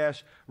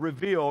podcasts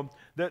revealed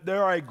that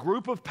there are a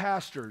group of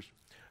pastors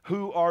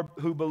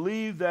who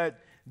believe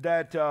that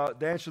the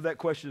answer to that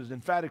question is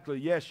emphatically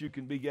yes, you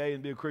can be gay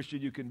and be a Christian.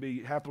 You can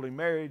be happily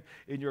married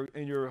in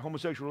your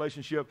homosexual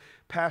relationship.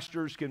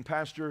 Pastors can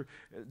pastor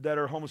that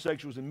are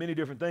homosexuals and many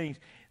different things.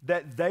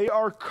 That they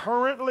are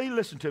currently,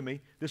 listen to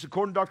me, this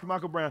according to Dr.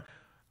 Michael Brown,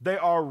 they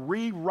are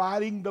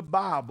rewriting the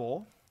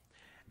Bible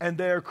and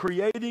they're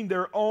creating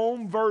their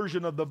own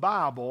version of the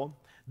Bible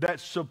that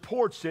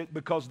supports it,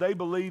 because they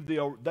believe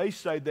they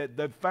say that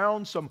they've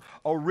found some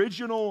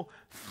original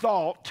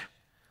thought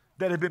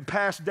that had been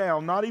passed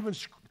down,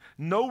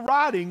 no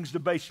writings to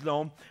base it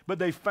on, but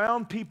they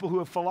found people who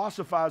have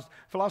philosophized,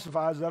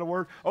 is that a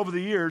word, over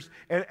the years,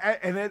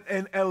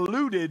 and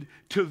alluded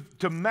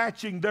to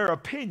matching their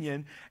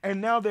opinion,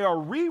 and now they are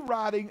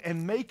rewriting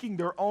and making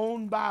their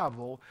own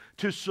Bible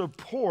to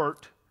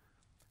support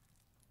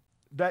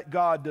that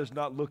God does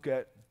not look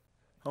at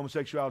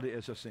homosexuality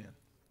as a sin.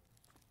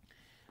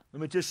 Let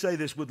me just say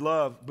this with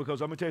love,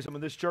 because I'm going to tell you something.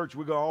 In this church,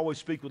 we're going to always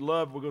speak with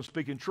love. We're going to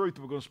speak in truth.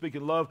 We're going to speak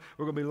in love.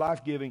 We're going to be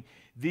life-giving.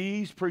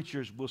 These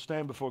preachers will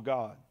stand before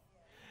God,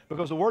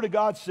 because the Word of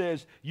God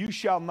says, you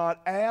shall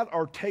not add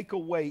or take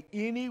away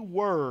any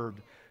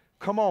word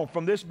come on,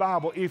 from this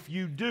Bible, if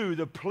you do,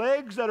 the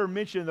plagues that are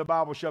mentioned in the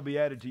Bible shall be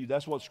added to you.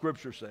 That's what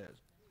Scripture says.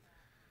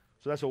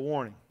 So that's a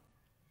warning.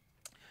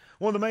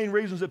 One of the main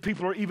reasons that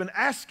people are even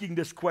asking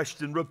this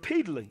question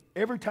repeatedly,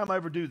 every time I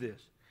ever do this,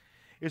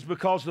 is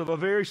because of a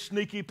very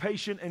sneaky,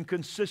 patient, and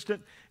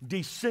consistent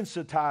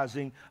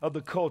desensitizing of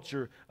the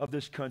culture of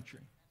this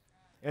country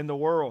and the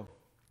world.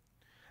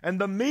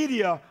 And the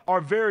media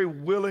are very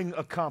willing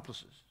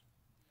accomplices.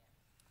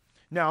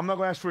 Now, I'm not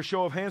going to ask for a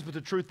show of hands, but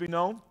the truth be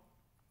known,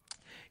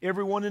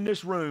 everyone in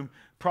this room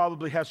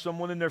probably has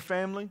someone in their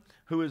family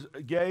who is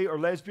gay or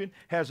lesbian,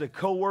 has a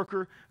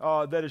coworker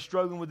that is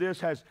struggling with this,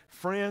 has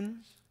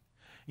friends.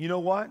 You know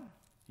what?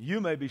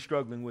 You may be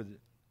struggling with it.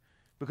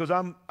 Because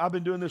I've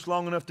been doing this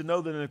long enough to know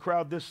that in a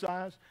crowd this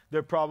size,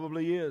 there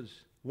probably is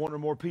one or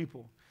more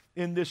people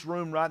in this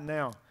room right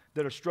now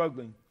that are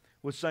struggling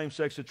with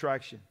same-sex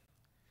attraction.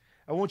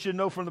 I want you to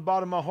know from the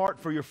bottom of my heart,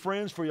 for your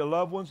friends, for your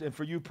loved ones, and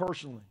for you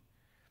personally,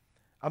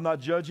 I'm not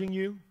judging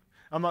you.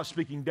 I'm not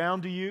speaking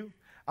down to you.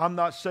 I'm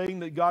not saying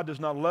that God does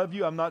not love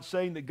you. I'm not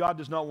saying that God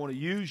does not want to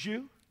use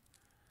you,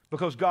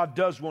 because God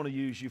does want to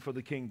use you for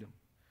the kingdom.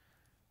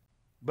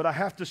 But I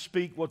have to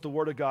speak what the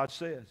Word of God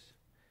says.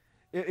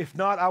 If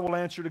not, I will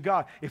answer to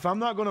God. If I'm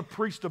not going to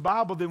preach the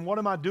Bible, then what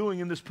am I doing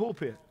in this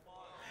pulpit?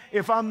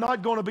 If I'm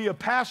not going to be a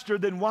pastor,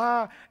 then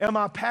why am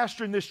I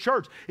pastoring this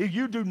church? If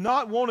you do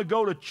not want to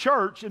go to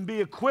church and be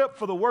equipped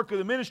for the work of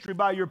the ministry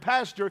by your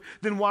pastor,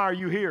 then why are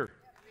you here?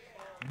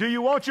 Do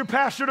you want your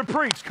pastor to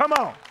preach? Come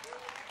on.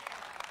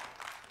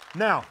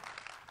 Now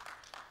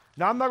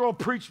I'm not going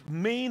to preach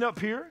mean up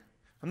here.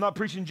 I'm not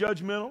preaching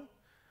judgmental.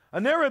 I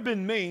never have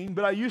been mean,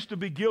 but I used to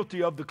be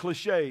guilty of the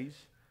cliches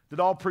that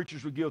all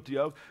preachers were guilty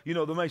of. You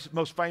know, the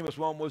most famous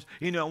one was,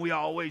 we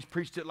always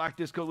preached it like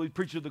this because we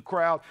preached to the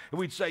crowd. And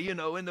we'd say, in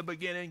the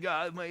beginning,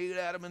 God made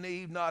Adam and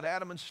Eve, not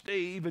Adam and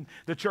Steve. And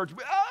the church would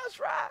be, oh, that's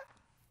right.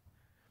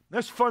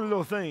 That's a funny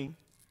little thing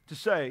to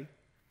say.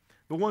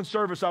 But one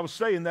service I was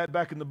saying that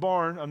back in the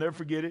barn. I'll never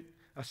forget it.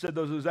 I said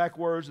those exact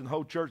words, and the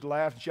whole church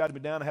laughed and shouted me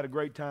down. I had a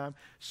great time.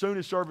 Soon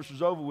as service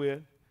was over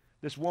with,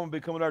 this woman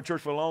been coming to our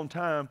church for a long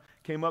time,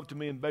 came up to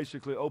me and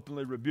basically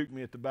openly rebuked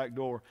me at the back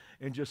door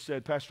and just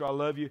said, Pastor, I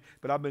love you,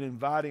 but I've been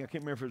inviting, I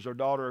can't remember if it was her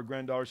daughter or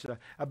granddaughter, said,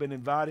 I've been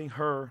inviting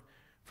her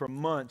for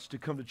months to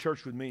come to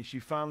church with me. And she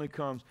finally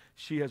comes.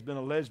 She has been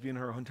a lesbian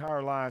her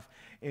entire life.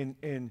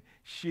 And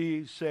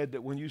she said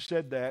that when you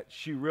said that,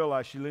 she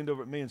realized, she leaned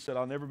over at me and said,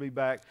 I'll never be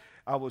back.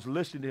 I was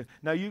listening to him.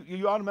 Now,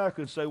 you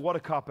automatically say, what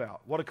a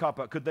cop-out. What a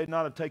cop-out. Could they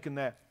not have taken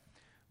that?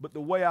 But the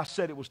way I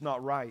said it was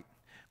not right.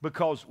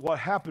 Because what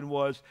happened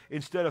was,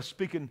 instead of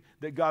speaking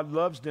that God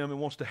loves them and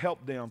wants to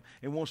help them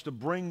and wants to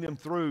bring them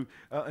through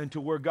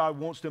into where God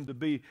wants them to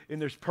be in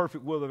this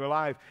perfect will of their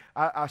life,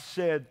 I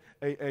said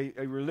a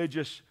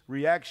religious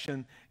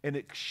reaction, and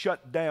it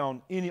shut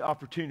down any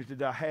opportunity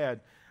that I had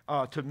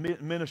to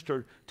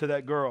minister to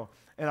that girl.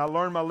 And I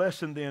learned my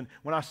lesson then.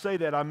 When I say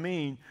that, I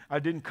mean I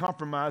didn't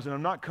compromise, and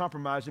I'm not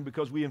compromising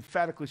because we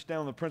emphatically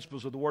stand on the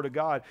principles of the Word of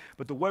God.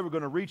 But the way we're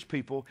going to reach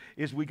people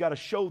is we got to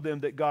show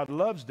them that God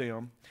loves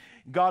them.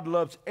 God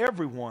loves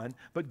everyone,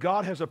 but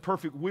God has a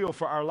perfect will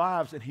for our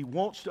lives, and He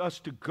wants us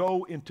to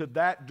go into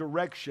that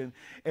direction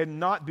and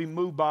not be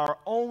moved by our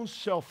own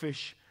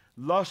selfish,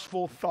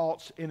 lustful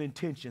thoughts and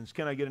intentions.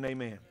 Can I get an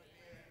amen?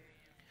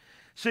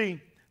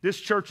 See, this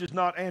church is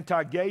not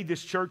anti-gay.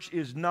 This church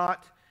is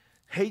not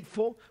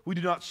hateful. We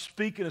do not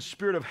speak in a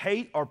spirit of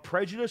hate or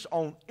prejudice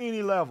on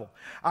any level.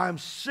 I am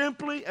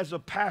simply, as a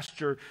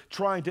pastor,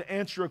 trying to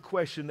answer a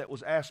question that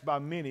was asked by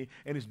many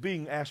and is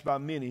being asked by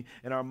many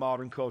in our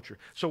modern culture.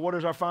 So what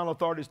is our final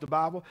authority? Is the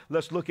Bible.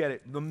 Let's look at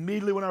it.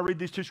 Immediately when I read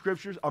these two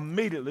scriptures,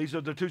 these are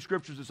the two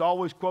scriptures that's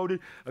always quoted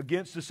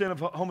against the sin of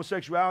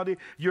homosexuality.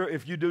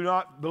 If you do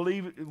not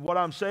believe what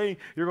I'm saying,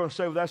 you're going to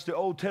say, well, that's the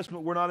Old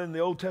Testament. We're not in the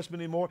Old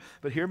Testament anymore.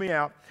 But hear me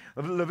out.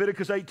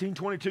 Leviticus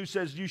 18:22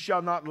 says, you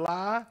shall not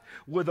lie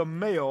with a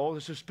male,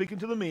 this is speaking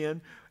to the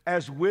men,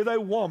 as with a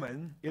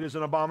woman, it is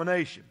an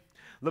abomination.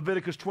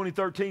 Leviticus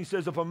 20:13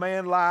 says, if a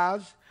man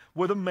lies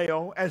with a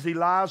male as he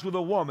lies with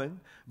a woman,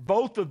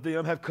 both of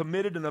them have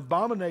committed an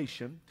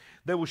abomination.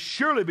 They will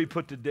surely be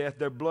put to death.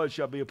 Their blood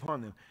shall be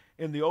upon them.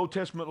 In the Old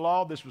Testament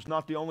law, this was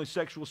not the only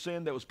sexual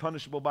sin that was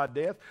punishable by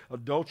death.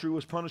 Adultery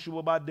was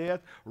punishable by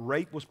death.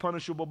 Rape was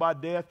punishable by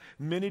death.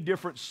 Many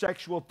different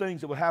sexual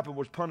things that would happen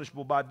was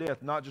punishable by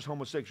death, not just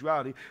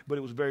homosexuality, but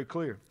it was very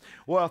clear.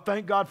 Well,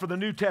 thank God for the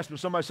New Testament.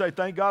 Somebody say,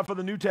 thank God for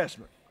the New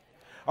Testament.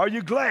 Are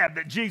you glad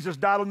that Jesus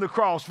died on the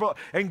cross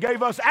and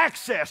gave us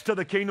access to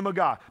the kingdom of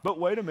God? But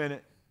wait a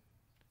minute.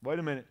 Wait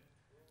a minute.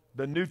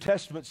 The New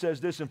Testament says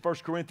this in 1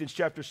 Corinthians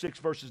chapter 6,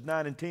 verses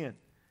 9 and 10.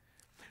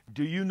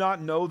 Do you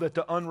not know that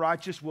the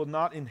unrighteous will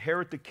not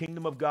inherit the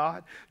kingdom of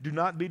God? Do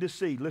not be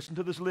deceived. Listen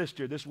to this list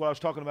here. This is what I was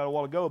talking about a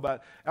while ago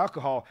about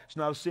alcohol. It's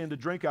not a sin to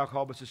drink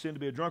alcohol, but it's a sin to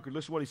be a drunkard.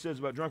 Listen to what he says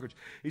about drunkards.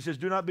 He says,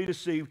 do not be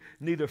deceived,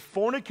 neither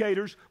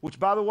fornicators, which,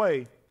 by the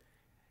way,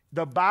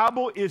 the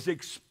Bible is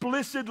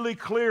explicitly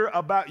clear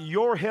about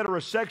your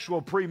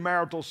heterosexual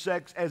premarital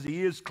sex as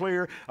he is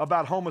clear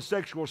about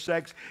homosexual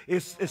sex.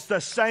 It's the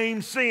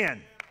same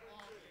sin.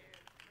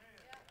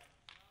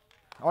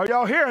 Are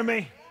y'all hearing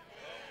me?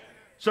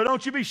 So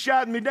don't you be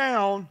shouting me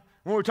down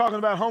when we're talking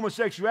about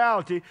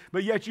homosexuality,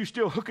 but yet you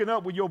still hooking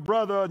up with your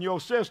brother and your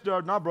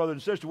sister. Not brother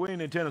and sister, we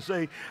ain't in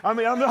Tennessee. I'm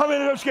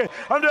just kidding.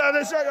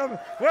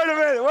 Wait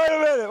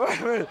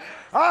a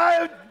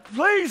minute.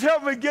 Please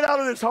help me get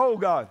out of this hole,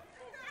 God.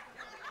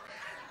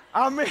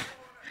 I mean,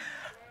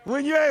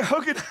 when you ain't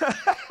hooking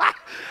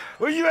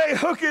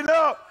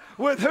up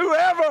with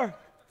whoever,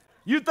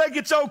 you think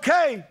it's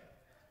okay.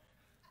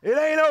 It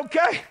ain't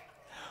okay.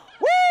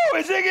 Woo!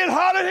 Is it getting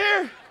hot in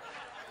here?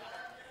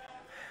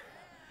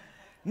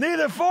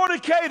 Neither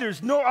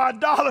fornicators, nor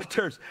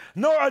idolaters,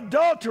 nor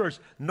adulterers,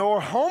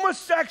 nor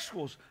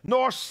homosexuals,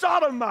 nor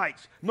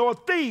sodomites, nor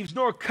thieves,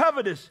 nor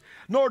covetous,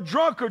 nor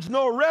drunkards,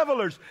 nor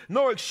revelers,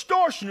 nor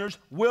extortioners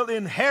will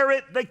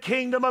inherit the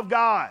kingdom of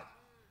God.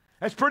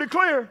 That's pretty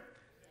clear.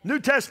 New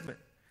Testament.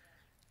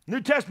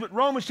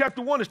 Romans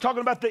chapter 1 is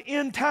talking about the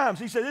end times.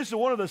 He said this is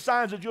one of the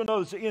signs that you'll know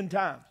it's the end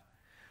times.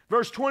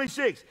 Verse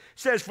 26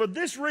 says, for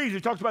this reason, he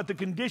talks about the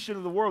condition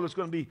of the world that's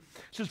going to be.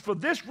 Says, for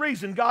this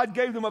reason, God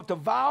gave them up to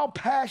vile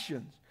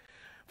passions.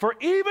 For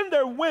even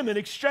their women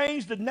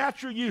exchanged the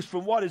natural use for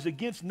what is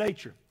against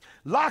nature.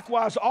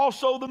 Likewise,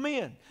 also the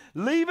men,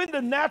 leaving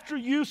the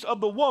natural use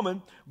of the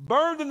woman,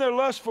 burned in their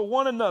lust for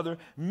one another,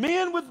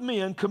 men with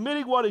men,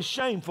 committing what is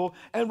shameful,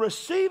 and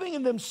receiving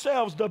in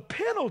themselves the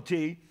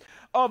penalty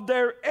of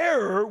their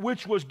error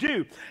which was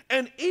due.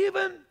 And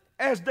even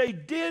as they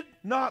did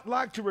not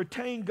like to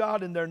retain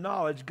God in their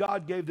knowledge,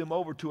 God gave them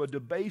over to a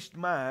debased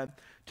mind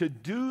to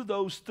do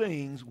those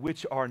things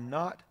which are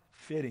not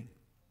fitting.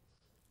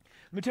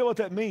 Let me tell you what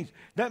that means.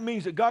 That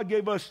means that God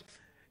gave us,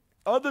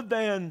 other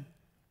than,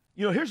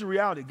 here's the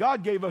reality.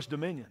 God gave us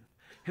dominion.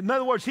 In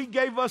other words, he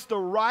gave us the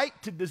right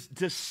to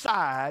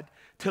decide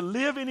to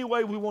live any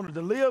way we wanted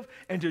to live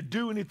and to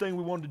do anything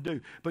we wanted to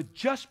do. But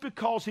just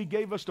because he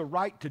gave us the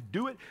right to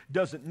do it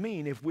doesn't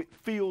mean if it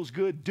feels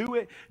good, do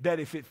it. That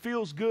if it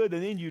feels good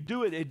and then you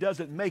do it, it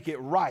doesn't make it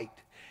right.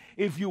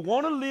 If you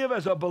want to live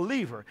as a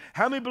believer,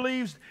 how many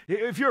believes,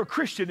 if you're a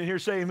Christian in here,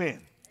 say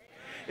amen.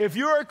 If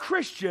you're a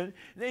Christian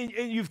and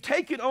you've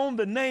taken on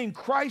the name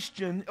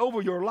Christian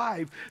over your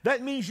life,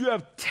 that means you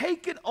have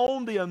taken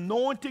on the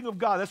anointing of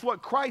God. That's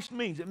what Christ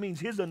means. It means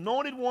his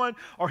anointed one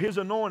or his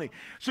anointing.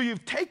 So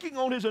you've taken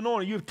on his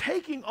anointing. You've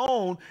taken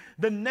on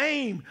the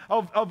name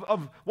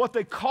of what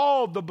they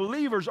called the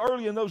believers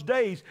early in those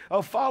days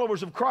of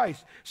followers of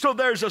Christ. So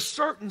there's a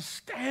certain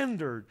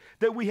standard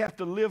that we have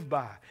to live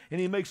by. And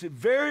he makes it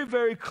very,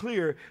 very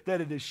clear that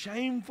it is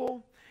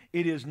shameful.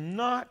 It is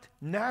not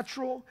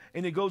natural,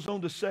 and it goes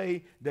on to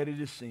say that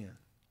it is sin.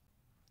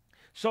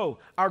 So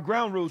our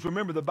ground rules,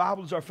 remember, the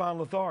Bible is our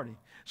final authority.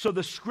 So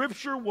the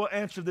scripture will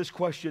answer this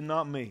question,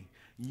 not me.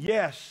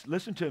 Yes,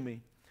 listen to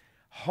me.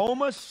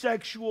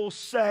 Homosexual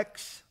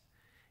sex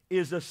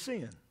is a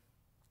sin.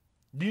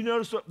 Do you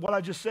notice what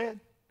I just said?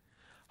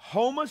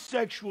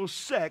 Homosexual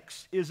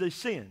sex is a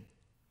sin.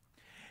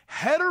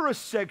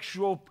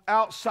 Heterosexual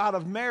outside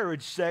of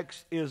marriage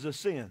sex is a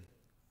sin.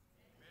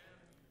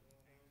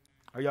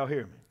 Are y'all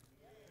hearing me?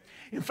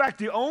 In fact,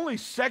 the only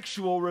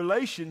sexual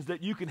relations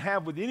that you can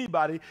have with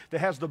anybody that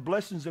has the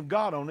blessings of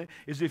God on it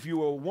is if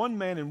you are one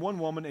man and one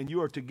woman and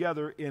you are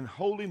together in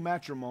holy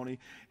matrimony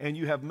and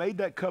you have made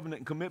that covenant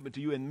and commitment to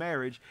you in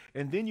marriage,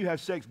 and then you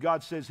have sex.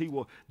 God says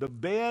the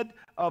bed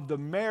of the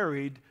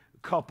married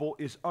couple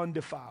is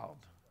undefiled.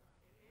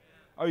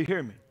 Are you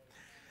hearing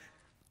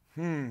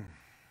me?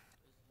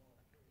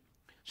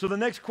 So the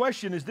next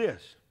question is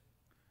this,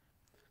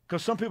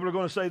 because some people are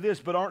going to say this,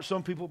 but aren't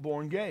some people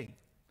born gay?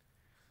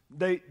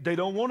 They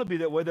don't want to be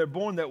that way. They're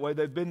born that way.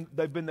 They've been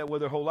that way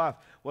their whole life.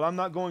 Well, I'm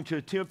not going to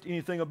attempt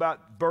anything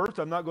about birth.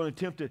 I'm not going to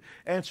attempt to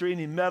answer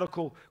any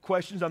medical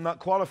questions. I'm not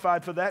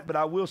qualified for that, but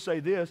I will say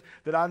this,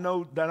 that I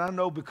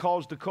know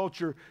because the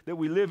culture that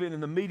we live in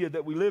and the media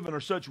that we live in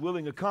are such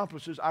willing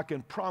accomplices, I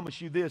can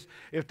promise you this,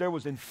 if there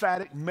was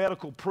emphatic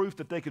medical proof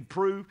that they could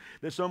prove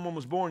that someone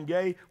was born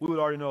gay, we would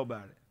already know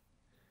about it.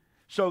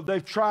 So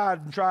they've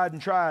tried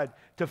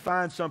to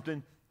find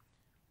something,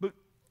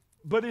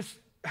 but it's,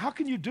 how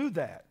can you do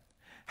that?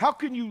 How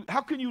can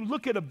you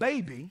look at a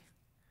baby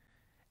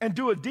and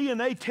do a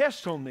DNA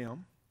test on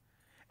them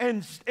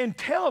and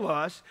tell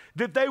us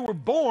that they were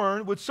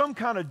born with some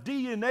kind of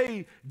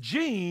DNA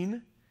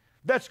gene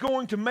that's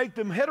going to make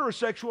them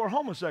heterosexual or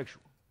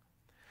homosexual?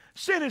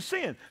 Sin is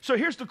sin. So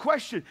here's the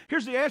question.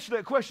 Here's the answer to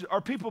that question. Are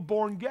people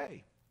born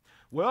gay?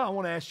 Well, I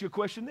want to ask you a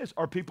question this.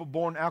 Are people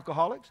born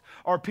alcoholics?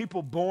 Are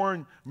people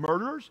born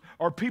murderers?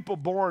 Are people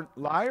born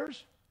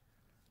liars?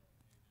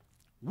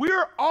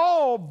 We're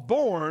all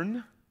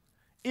born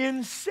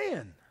in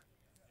sin.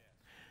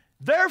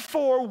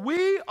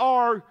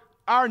 Therefore,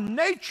 our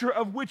nature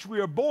of which we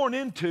are born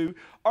into,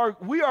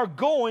 we are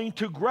going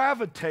to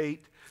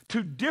gravitate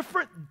to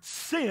different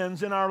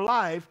sins in our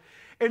life.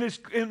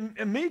 And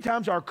many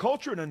times our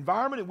culture and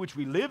environment in which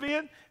we live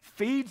in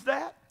feeds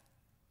that.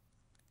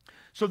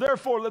 So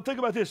therefore, let's think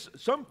about this.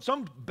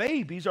 Some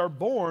babies are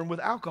born with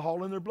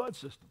alcohol in their blood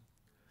system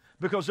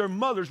because their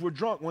mothers were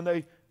drunk when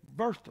they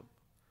birthed them.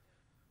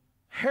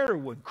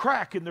 Heroin,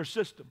 crack in their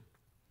system.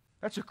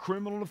 That's a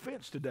criminal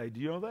offense today. Do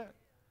you know that?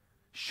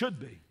 Should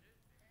be.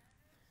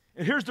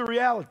 And here's the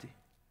reality.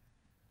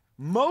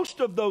 Most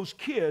of those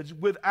kids,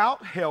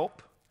 without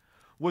help,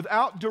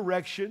 without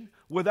direction,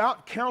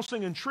 without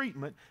counseling and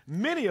treatment,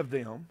 many of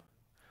them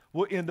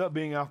will end up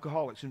being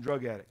alcoholics and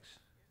drug addicts.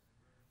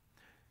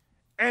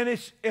 And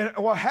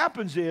what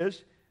happens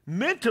is,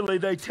 mentally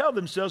they tell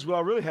themselves, well,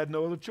 I really had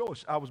no other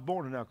choice. I was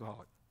born an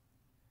alcoholic.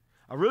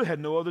 I really had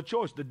no other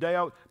choice. The day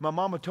my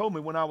mama told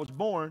me when I was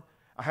born,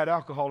 I had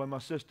alcohol in my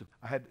system.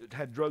 I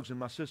had drugs in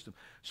my system.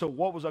 So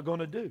what was I going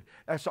to do?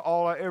 That's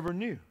all I ever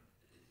knew.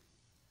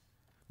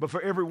 But for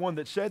everyone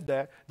that said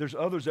that, there's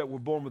others that were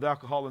born with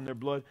alcohol in their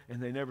blood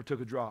and they never took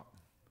a drop.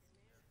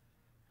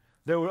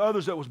 There were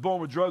others that was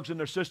born with drugs in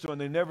their system and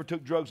they never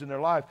took drugs in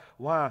their life.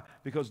 Why?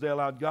 Because they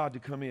allowed God to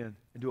come in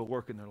and do a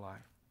work in their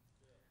life.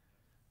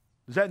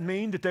 Does that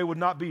mean that they would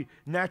not be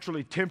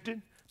naturally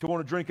tempted to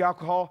want to drink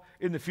alcohol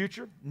in the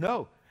future?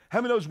 No.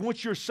 How many knows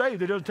once you're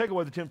saved, it doesn't take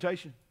away the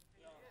temptation?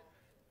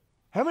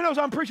 How many knows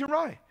I'm preaching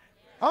right?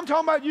 I'm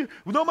talking about you.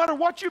 No matter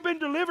what you've been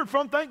delivered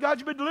from, thank God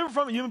you've been delivered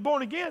from it. You've been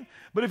born again.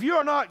 But if you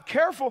are not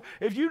careful,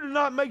 if you do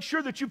not make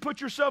sure that you put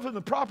yourself in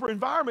the proper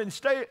environment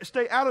and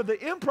stay out of the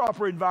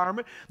improper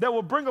environment that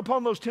will bring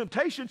upon those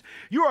temptations,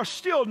 you are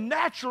still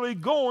naturally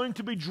going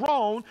to be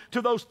drawn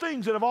to those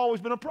things that have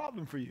always been a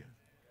problem for you.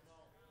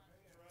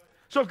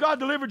 So if God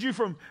delivered you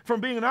from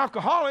being an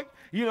alcoholic,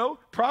 you know,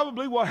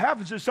 probably what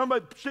happens is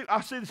I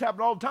see this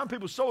happen all the time.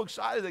 People are so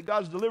excited that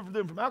God's delivered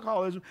them from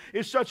alcoholism.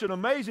 It's such an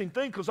amazing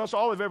thing because that's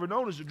all they've ever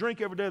known is to drink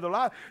every day of their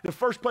life. The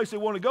first place they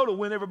want to go to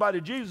win everybody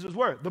to Jesus is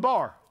where? The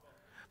bar.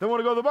 They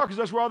want to go to the bar because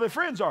that's where all their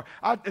friends are.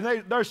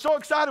 And they're so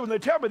excited when they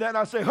tell me that, and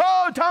I say,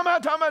 oh, time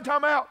out, time out,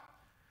 time out.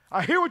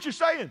 I hear what you're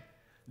saying.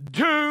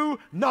 Do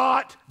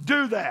not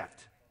do that.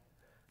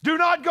 Do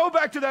not go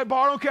back to that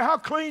bar. I don't care how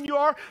clean you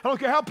are. I don't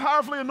care how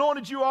powerfully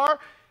anointed you are.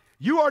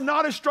 You are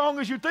not as strong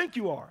as you think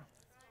you are.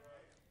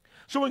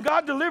 So when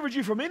God delivers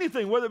you from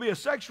anything, whether it be a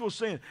sexual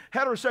sin,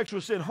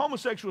 heterosexual sin,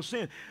 homosexual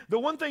sin, the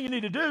one thing you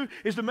need to do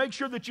is to make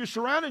sure that you're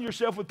surrounding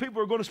yourself with people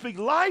who are going to speak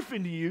life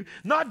into you,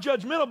 not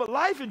judgmental, but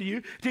life into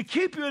you, to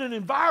keep you in an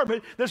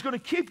environment that's going to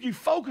keep you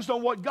focused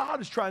on what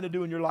God is trying to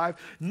do in your life,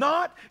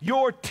 not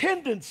your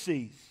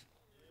tendencies.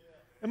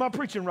 Am I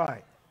preaching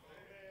right?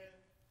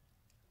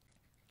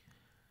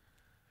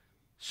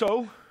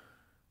 So,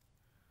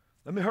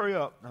 let me hurry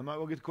up. I might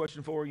well get to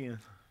question 4 again.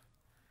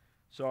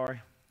 Sorry.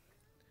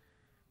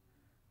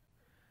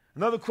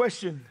 Another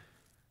question.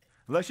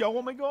 Unless y'all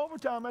want me to go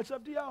overtime, that's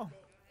up to y'all.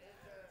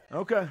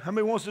 Okay. How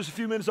many wants just a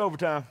few minutes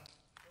overtime?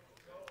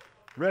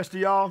 Rest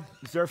of y'all,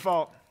 it's their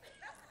fault.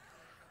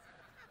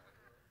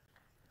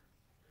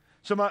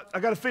 So I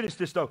got to finish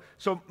this though.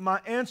 So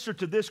my answer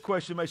to this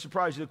question may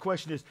surprise you. The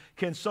question is,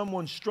 can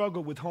someone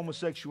struggle with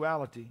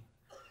homosexuality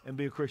and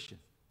be a Christian?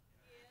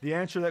 The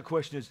answer to that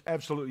question is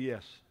absolutely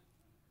yes.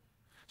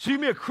 So you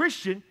can be a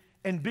Christian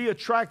and be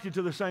attracted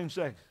to the same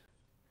sex.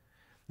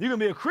 You can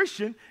be a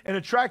Christian and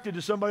attracted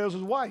to somebody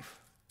else's wife.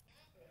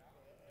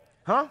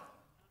 Huh?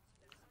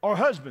 Or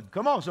husband.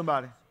 Come on,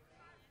 somebody.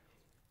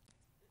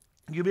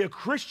 You can be a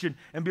Christian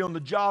and be on the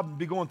job and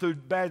be going through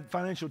bad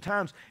financial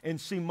times and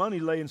see money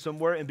laying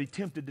somewhere and be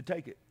tempted to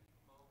take it.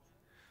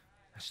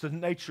 That's the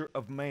nature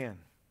of man.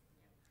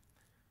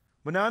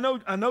 But now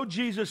I know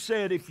Jesus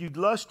said, if you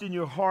lust in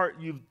your heart,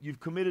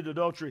 you've committed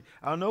adultery.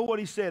 I know what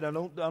he said.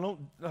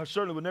 I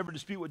certainly would never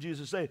dispute what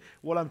Jesus said.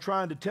 What I'm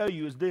trying to tell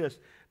you is this.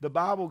 The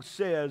Bible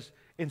says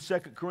in 2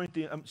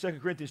 Corinthians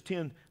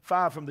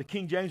 10:5 from the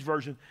King James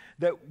Version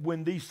that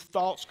when these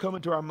thoughts come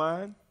into our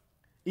mind,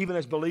 even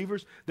as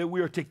believers, that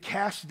we are to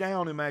cast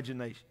down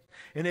imagination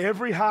and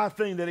every high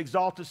thing that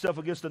exalts itself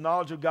against the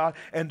knowledge of God,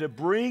 and to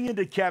bring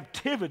into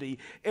captivity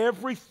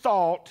every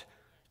thought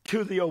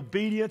to the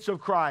obedience of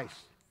Christ.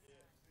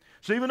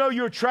 So even though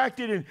you're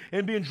attracted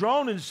and being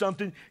drawn into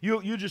something,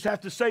 you just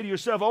have to say to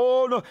yourself,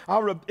 oh,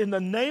 no, in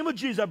the name of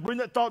Jesus, I bring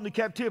that thought into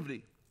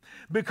captivity.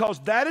 Because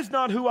that is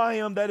not who I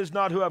am. That is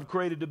not who I've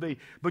created to be.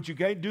 But you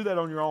can't do that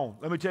on your own.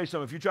 Let me tell you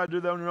something. If you try to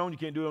do that on your own, you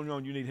can't do it on your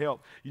own. You need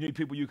help. You need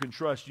people you can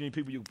trust. You need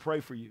people you can pray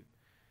for you.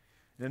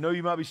 And I know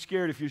you might be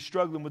scared if you're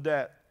struggling with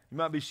that. You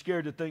might be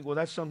scared to think, well,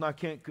 that's something I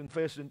can't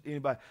confess to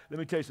anybody. Let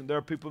me tell you something. There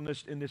are people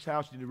in this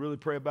house. You need to really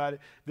pray about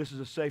it. This is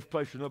a safe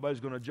place where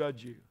nobody's going to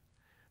judge you.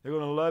 They're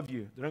going to love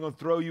you. They're not going to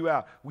throw you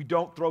out. We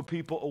don't throw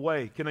people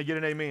away. Can I get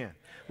an amen?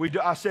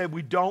 I said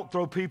we don't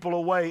throw people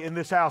away in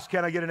this house.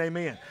 Can I get an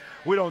amen?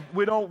 We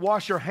don't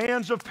wash our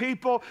hands of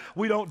people.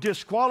 We don't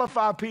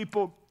disqualify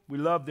people. We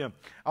love them.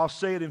 I'll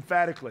say it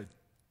emphatically.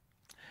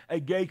 A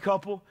gay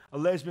couple, a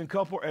lesbian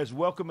couple are as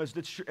welcome at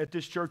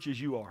this church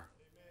as you are.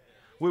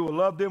 We will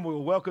love them. We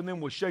will welcome them.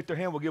 We'll shake their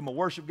hand. We'll give them a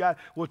worship guide.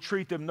 We'll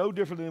treat them no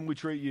differently than we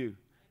treat you.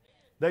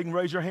 They can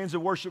raise their hands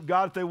and worship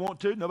God if they want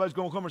to. Nobody's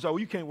going to come and say, oh,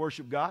 you can't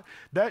worship God.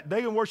 They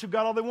can worship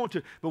God all they want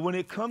to. But when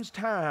it comes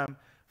time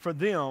for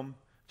them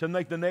to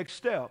make the next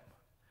step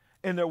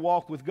in their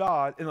walk with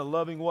God in a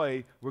loving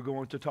way, we're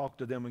going to talk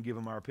to them and give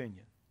them our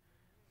opinion.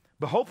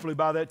 But hopefully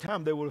by that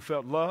time they would have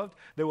felt loved,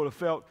 they would have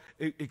felt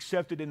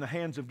accepted in the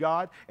hands of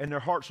God, and their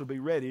hearts will be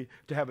ready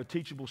to have a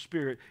teachable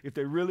spirit. If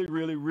they really,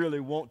 really, really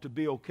want to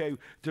be okay,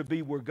 to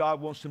be where God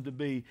wants them to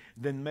be,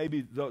 then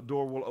maybe the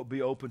door will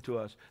be open to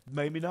us.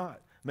 Maybe not.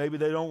 Maybe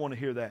they don't want to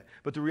hear that.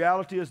 But the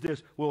reality is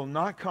this: we will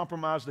not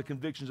compromise the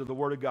convictions of the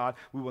Word of God.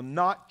 We will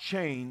not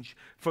change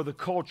for the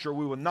culture.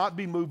 We will not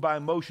be moved by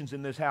emotions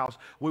in this house.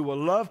 We will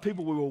love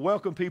people. We will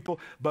welcome people.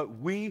 But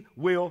we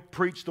will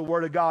preach the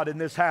Word of God in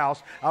this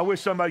house. I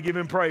wish somebody give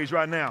Him praise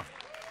right now.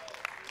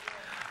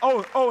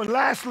 Oh, and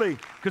lastly,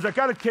 because I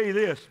got to tell you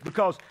this,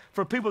 because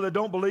for people that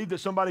don't believe that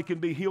somebody can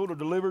be healed or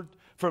delivered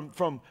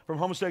from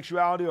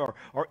homosexuality or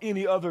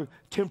any other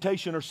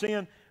temptation or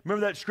sin,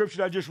 remember that scripture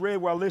that I just read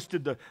where I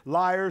listed the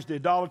liars, the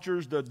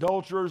idolaters, the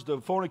adulterers,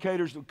 the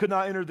fornicators that could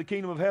not enter the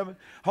kingdom of heaven?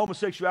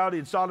 Homosexuality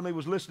and sodomy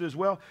was listed as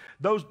well.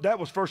 That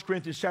was 1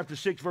 Corinthians chapter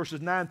 6,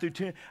 verses 9 through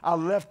 10. I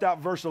left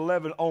out verse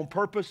 11 on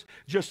purpose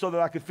just so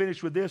that I could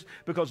finish with this,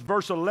 because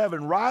verse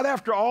 11, right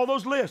after all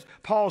those lists,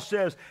 Paul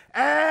says,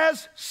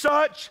 as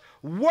such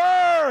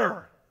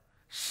were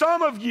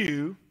some of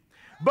you,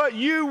 but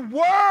you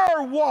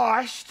were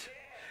washed,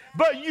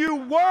 but you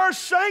were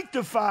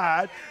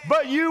sanctified,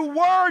 but you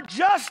were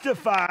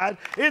justified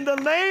in the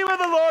name of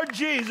the Lord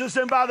Jesus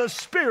and by the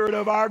Spirit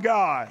of our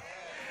God.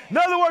 In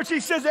other words, he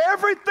says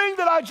everything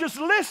that I just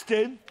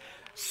listed,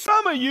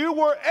 some of you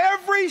were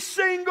every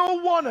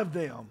single one of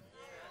them,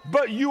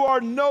 but you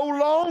are no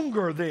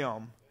longer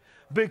them,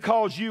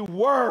 because you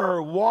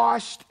were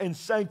washed and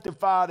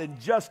sanctified and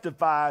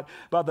justified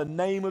by the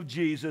name of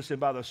Jesus and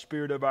by the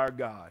Spirit of our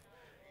God.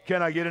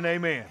 Can I get an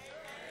amen?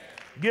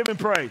 Give Him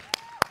praise.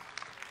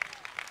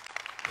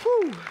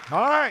 Whew.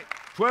 All right,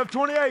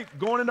 12:28,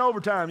 going into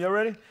overtime. Y'all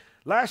ready?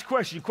 Last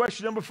question.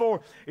 Question number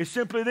 4 is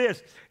simply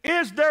this: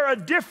 is there a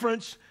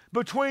difference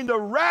between the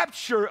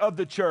rapture of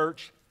the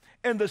church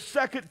and the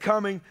second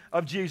coming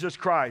of Jesus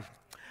Christ?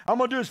 I'm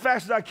going to do as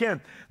fast as I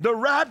can. The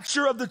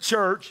rapture of the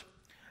church.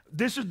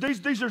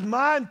 These are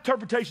my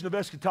interpretation of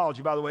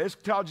eschatology, by the way.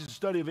 Eschatology is the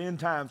study of end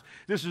times.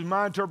 This is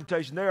my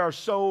interpretation. There are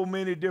so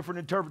many different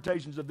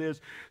interpretations of this.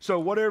 So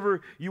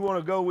whatever you want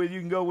to go with, you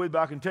can go with.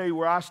 But I can tell you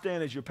where I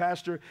stand as your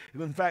pastor.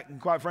 In fact,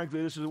 and quite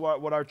frankly, this is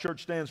what our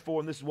church stands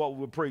for, and this is what we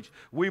will preach.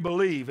 We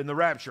believe in the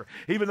rapture.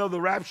 Even though the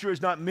rapture is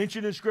not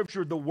mentioned in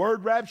Scripture, the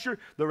word rapture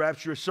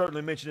is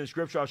certainly mentioned in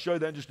Scripture. I'll show you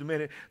that in just a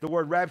minute. The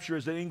word rapture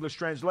is an English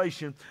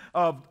translation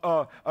of,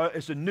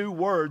 it's a new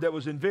word that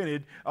was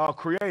invented,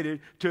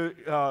 created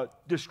to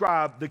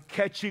describe the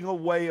catching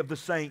away of the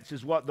saints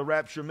is what the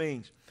rapture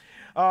means.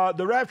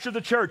 The rapture of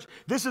the church.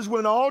 This is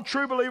when all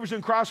true believers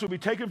in Christ will be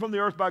taken from the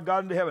earth by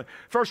God into heaven.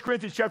 1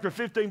 Corinthians chapter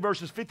 15,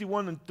 verses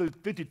 51 and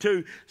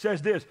 52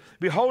 says this: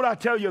 behold, I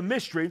tell you a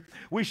mystery.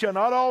 We shall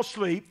not all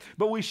sleep,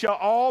 but we shall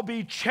all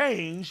be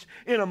changed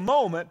in a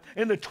moment,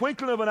 in the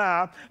twinkling of an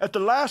eye, at the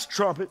last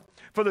trumpet.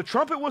 For the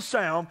trumpet will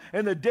sound,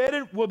 and the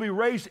dead will be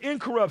raised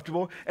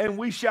incorruptible, and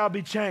we shall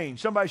be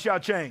changed. Somebody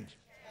shout change.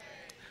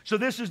 So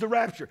this is the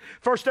rapture.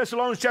 1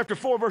 Thessalonians chapter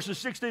 4, verses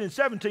 16 and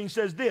 17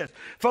 says this: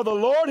 for the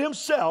Lord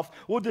Himself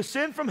will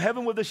descend from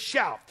heaven with a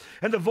shout,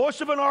 and the voice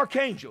of an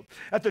archangel,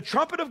 at the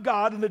trumpet of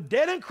God, and the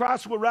dead in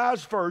Christ will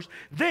rise first.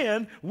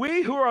 Then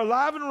we who are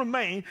alive and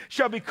remain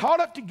shall be caught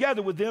up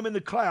together with them in the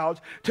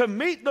clouds to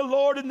meet the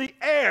Lord in the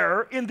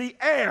air. In the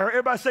air.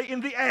 Everybody say in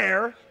the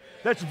air.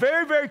 That's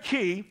very, very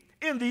key.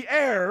 In the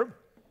air.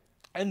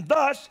 And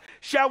thus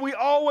shall we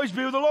always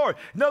be with the Lord.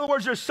 In other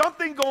words, there's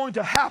something going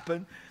to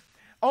happen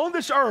on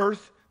this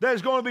earth that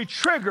is going to be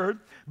triggered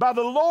by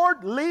the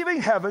Lord leaving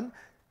heaven,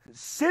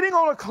 sitting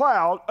on a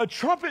cloud, a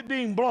trumpet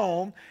being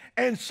blown,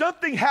 and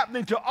something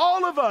happening to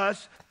all of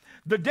us.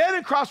 The dead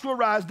in Christ will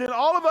rise. Then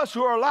all of us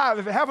who are alive,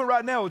 if it happened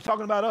right now, we're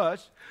talking about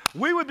us,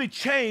 we would be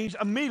changed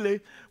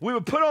immediately. We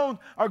would put on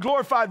our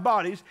glorified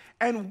bodies,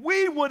 and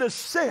we would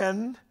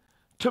ascend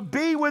to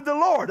be with the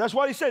Lord. That's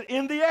what He said,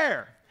 in the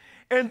air.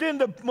 And then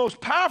the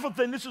most powerful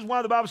thing, this is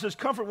why the Bible says,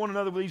 comfort one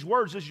another with these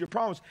words. This is your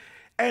promise.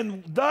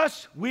 And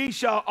thus we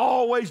shall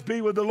always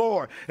be with the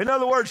Lord. In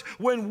other words,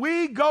 when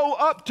we go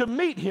up to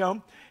meet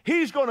Him,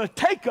 He's going to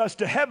take us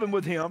to heaven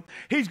with Him.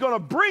 He's going to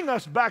bring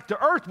us back to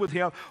earth with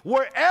Him.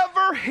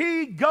 Wherever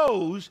He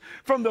goes,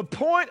 from the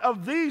point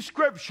of these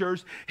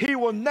scriptures, He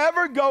will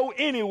never go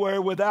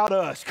anywhere without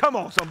us. Come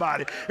on,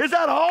 somebody. Is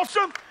that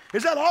awesome?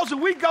 Is that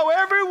awesome? We go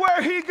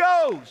everywhere He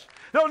goes.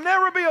 There'll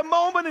never be a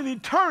moment in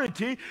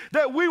eternity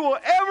that we will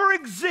ever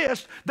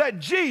exist that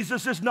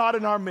Jesus is not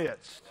in our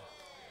midst.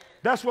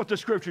 That's what the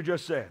scripture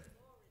just said.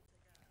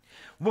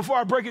 Before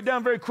I break it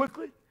down very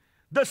quickly,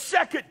 the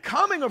second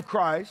coming of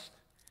Christ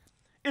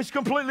is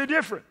completely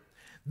different.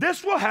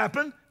 This will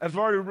happen, as I've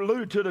already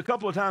alluded to it a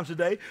couple of times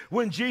today,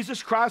 when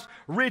Jesus Christ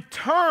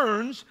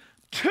returns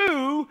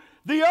to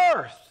the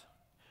earth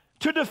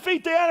to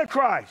defeat the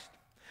Antichrist,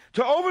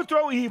 to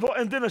overthrow evil,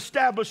 and then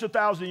establish a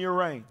 1,000-year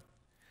reign.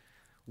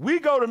 We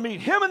go to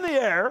meet Him in the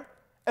air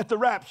at the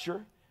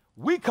rapture.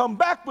 We come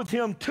back with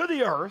Him to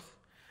the earth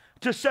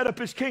to set up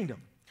His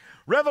kingdom.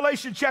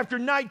 Revelation chapter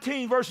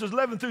 19, verses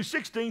 11 through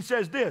 16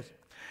 says this: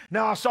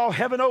 Now I saw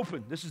heaven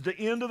open. This is the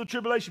end of the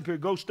tribulation period.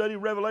 Go study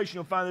Revelation.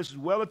 You'll find this is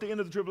well at the end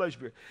of the tribulation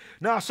period.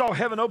 Now I saw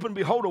heaven open.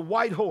 Behold, a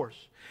white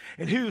horse.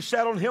 And he who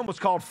sat on him was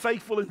called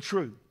Faithful and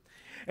True.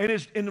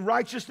 And in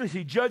righteousness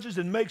he judges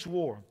and makes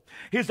war.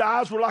 His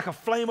eyes were like a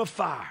flame of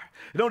fire.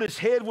 And on his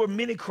head were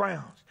many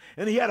crowns.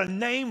 And he had a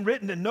name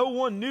written that no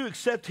one knew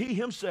except he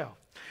himself.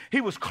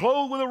 He was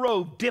clothed with a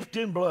robe dipped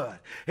in blood,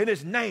 and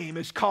his name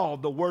is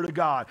called the Word of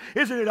God.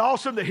 Isn't it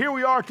awesome that here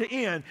we are at the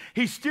end?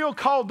 He's still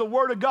called the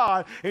Word of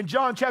God. And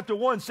John chapter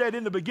 1 said,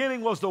 in the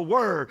beginning was the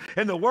Word,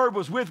 and the Word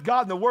was with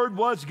God, and the Word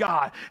was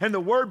God. And the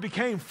Word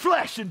became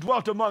flesh and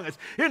dwelt among us.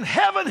 In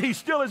heaven, he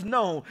still is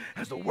known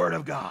as the Word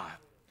of God.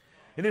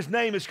 And his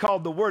name is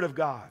called the Word of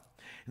God.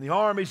 And the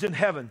armies in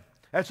heaven,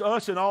 that's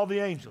us and all the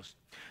angels,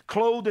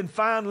 clothed in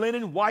fine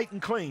linen, white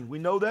and clean. We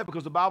know that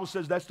because the Bible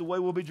says that's the way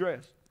we'll be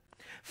dressed.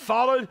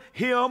 Followed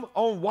him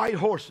on white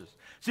horses.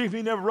 See, if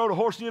you never rode a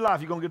horse in your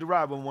life, you're going to get to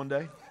ride one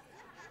day.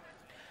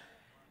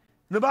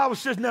 The Bible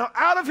says, now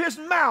out of his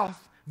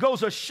mouth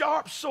goes a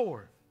sharp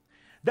sword,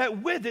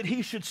 that with it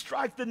he should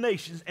strike the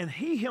nations, and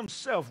he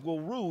himself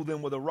will rule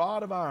them with a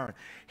rod of iron.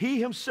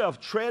 He himself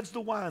treads the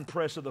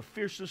winepress of the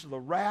fierceness of the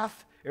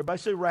wrath. Everybody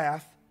say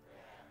wrath.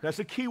 That's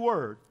a key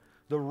word.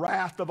 The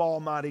wrath of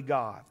Almighty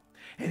God.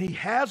 And he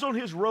has on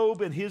his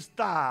robe and his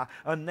thigh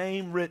a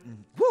name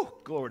written. Woo,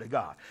 glory to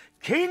God.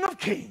 King of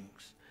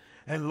Kings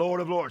and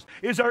Lord of Lords.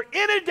 Is there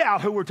any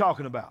doubt who we're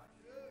talking about?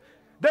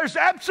 There's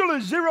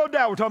absolutely zero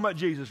doubt we're talking about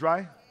Jesus,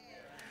 right?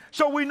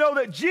 So we know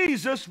that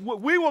Jesus,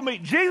 we will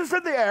meet Jesus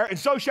in the air, and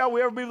so shall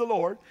we ever be the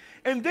Lord.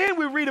 And then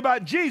we read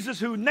about Jesus,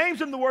 who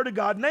names him the Word of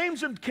God,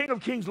 names him King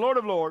of Kings, Lord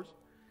of Lords,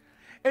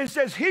 and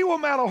says he will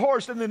mount a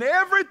horse, and then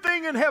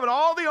everything in heaven,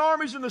 all the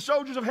armies and the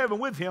soldiers of heaven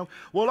with him,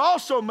 will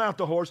also mount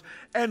the horse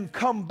and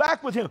come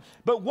back with him.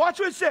 But watch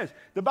what it says.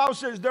 The Bible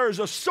says there is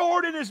a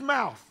sword in his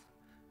mouth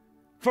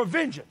for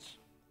vengeance.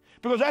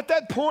 Because at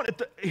that point,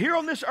 here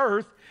on this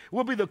earth,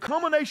 will be the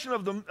culmination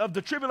of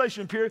the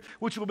tribulation period,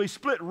 which will be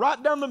split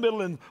right down the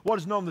middle in what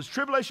is known as the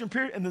tribulation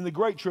period and then the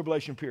great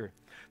tribulation period.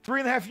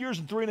 3.5 years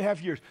and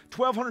 3.5 years.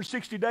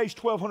 1,260 days,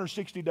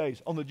 1,260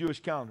 days on the Jewish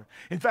calendar.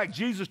 In fact,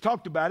 Jesus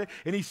talked about it,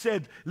 and he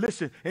said,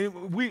 listen, and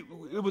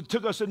it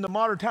took us in the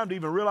modern time to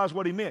even realize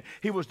what he meant.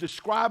 He was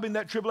describing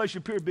that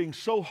tribulation period being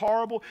so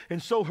horrible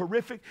and so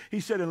horrific. He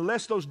said,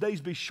 unless those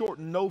days be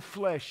shortened, no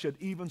flesh should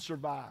even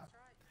survive.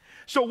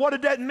 So what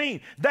did that mean?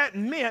 That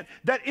meant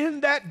that in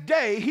that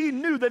day, he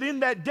knew that in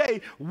that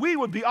day, we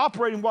would be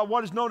operating by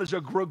what is known as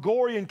a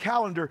Gregorian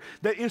calendar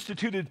that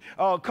instituted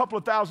a couple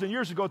of thousand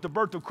years ago at the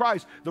birth of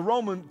Christ. The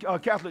Roman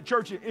Catholic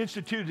Church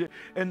instituted it,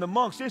 and the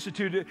monks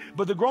instituted it.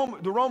 But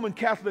the Roman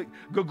Catholic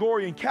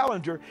Gregorian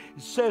calendar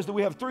says that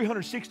we have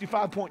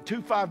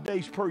 365.25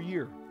 days per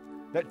year.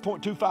 That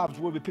 0.25 is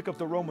where we pick up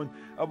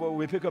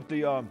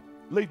the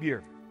leap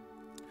year.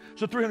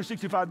 So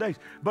 365 days.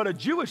 But a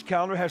Jewish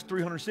calendar has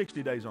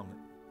 360 days on it.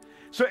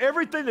 So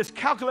everything that's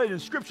calculated in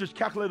Scripture is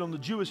calculated on the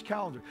Jewish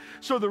calendar.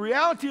 So the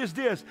reality is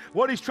this.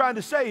 What he's trying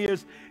to say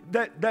is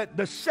that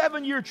the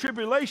 7-year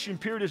tribulation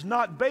period is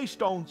not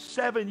based on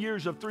 7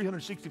 years of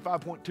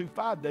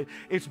 365.25 days.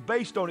 It's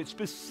based on, it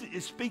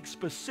speaks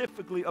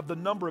specifically of the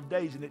number of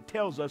days, and it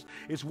tells us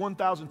it's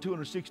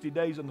 1,260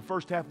 days in the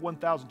first half,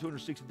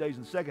 1,260 days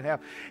in the second half.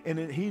 And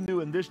he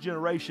knew in this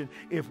generation,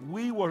 if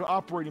we were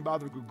operating by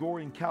the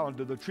Gregorian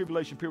calendar, the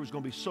tribulation period was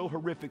going to be so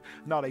horrific,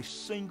 not a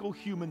single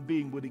human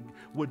being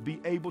would be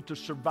able to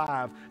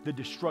survive the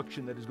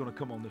destruction that is going to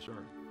come on this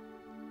earth.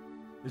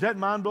 Is that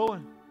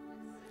mind-blowing?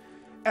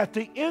 At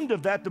the end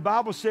of that, the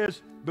Bible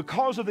says,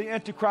 because of the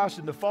Antichrist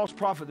and the false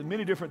prophet and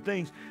many different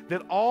things,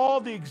 that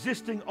all the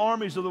existing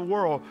armies of the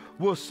world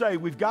will say,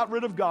 we've got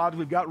rid of God,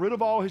 we've got rid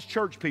of all his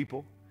church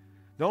people.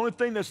 The only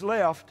thing that's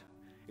left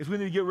is we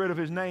need to get rid of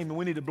his name, and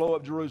we need to blow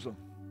up Jerusalem.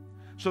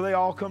 So they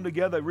all come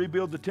together, they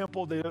rebuild the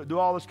temple, they do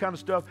all this kind of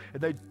stuff,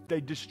 and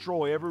they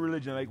destroy every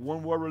religion, they make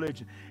one world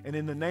religion. And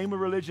in the name of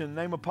religion, in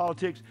the name of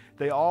politics,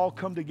 they all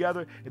come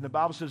together, and the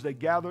Bible says they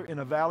gather in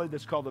a valley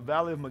that's called the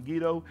Valley of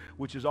Megiddo,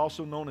 which is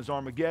also known as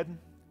Armageddon.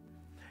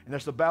 And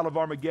that's the Battle of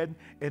Armageddon.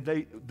 And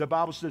the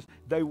Bible says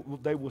they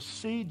will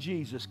see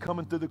Jesus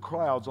coming through the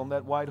clouds on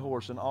that white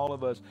horse, and all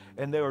of us.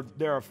 And they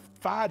are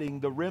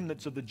fighting the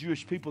remnants of the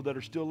Jewish people that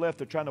are still left.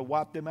 They're trying to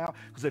wipe them out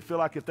because they feel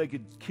like if they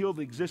could kill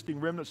the existing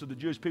remnants of the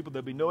Jewish people,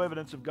 there'd be no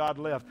evidence of God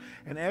left.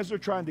 And as they're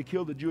trying to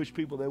kill the Jewish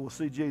people, they will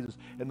see Jesus.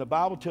 And the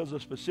Bible tells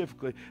us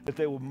specifically that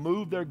they will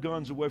move their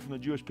guns away from the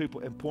Jewish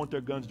people and point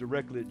their guns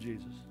directly at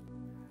Jesus.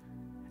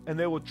 And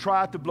they will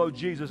try to blow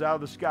Jesus out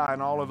of the sky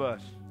and all of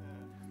us.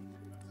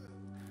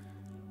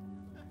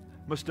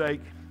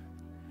 Mistake.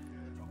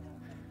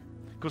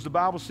 Because the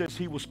Bible says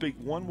he will speak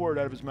one word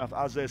out of his mouth.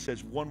 Isaiah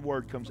says one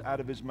word comes out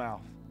of his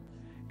mouth.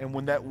 And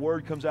when that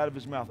word comes out of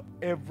his mouth,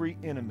 every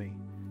enemy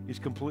is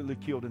completely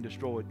killed and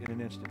destroyed in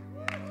an instant.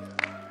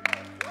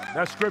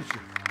 That's Scripture.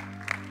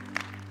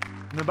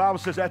 And the Bible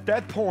says at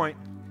that point,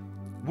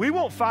 we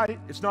won't fight it.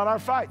 It's not our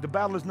fight. The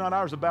battle is not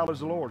ours. The battle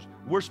is the Lord's.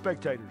 We're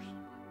spectators.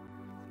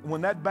 And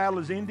when that battle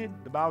is ended,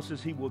 the Bible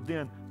says he will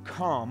then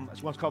come,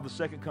 that's what's called the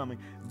second coming,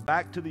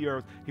 back to the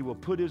earth. He will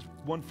put his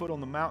one foot on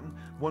the mountain,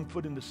 one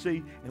foot in the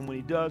sea, and when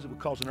he does, it will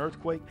cause an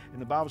earthquake.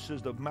 And the Bible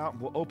says the mountain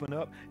will open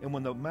up, and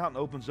when the mountain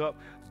opens up,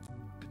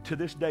 to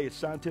this day, it's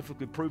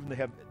scientifically proven.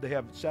 They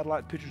have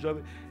satellite pictures of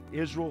it.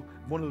 Israel,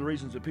 one of the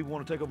reasons that people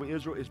want to take over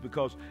Israel is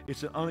because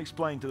it's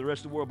unexplained to the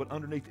rest of the world, but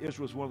underneath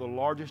Israel is one of the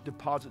largest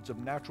deposits of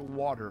natural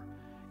water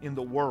in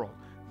the world.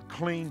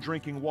 Clean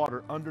drinking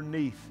water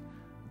underneath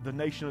the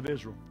nation of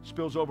Israel.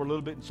 Spills over a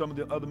little bit in some of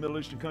the other Middle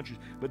Eastern countries,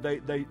 but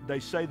they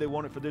say they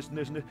want it for this and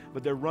this and this,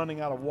 but they're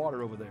running out of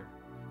water over there.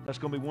 That's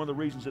going to be one of the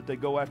reasons that they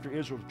go after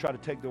Israel, to try to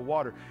take their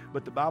water.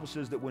 But the Bible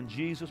says that when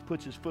Jesus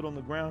puts his foot on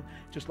the ground,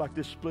 just like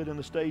this split in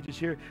the stages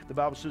here, the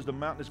Bible says the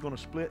mountain is going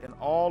to split, and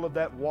all of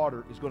that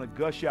water is going to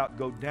gush out,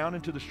 go down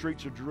into the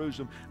streets of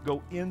Jerusalem,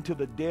 go into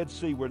the Dead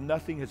Sea where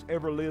nothing has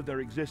ever lived or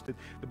existed.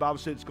 The Bible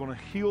says it's going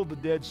to heal the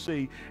Dead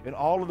Sea, and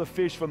all of the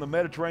fish from the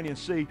Mediterranean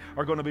Sea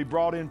are going to be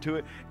brought into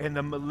it, and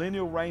the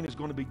millennial reign is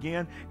going to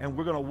begin, and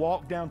we're going to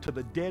walk down to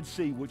the Dead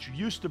Sea, which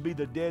used to be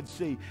the Dead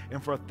Sea,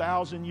 and for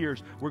 1,000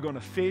 years we're going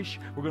to fish.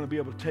 We're going to be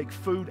able to take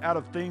food out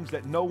of things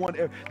that no one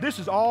ever. This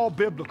is all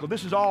biblical.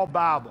 This is all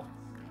Bible.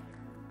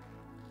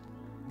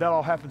 That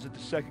all happens at the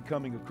second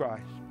coming of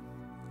Christ.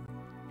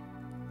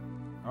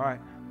 All right.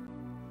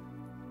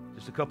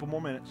 Just a couple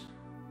more minutes.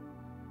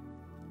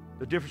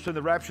 The difference between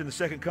the rapture and the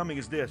second coming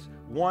is this.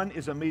 One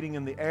is a meeting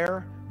in the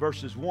air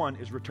versus one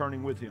is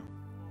returning with him.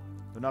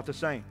 They're not the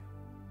same.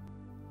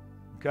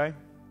 Okay?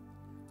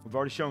 We've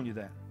already shown you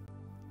that.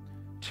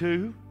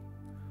 Two,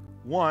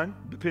 one,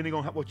 depending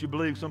on what you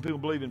believe, some people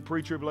believe in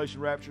pre-tribulation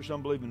rapture,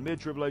 some believe in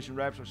mid-tribulation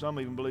rapture, some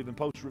even believe in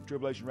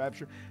post-tribulation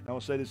rapture. And I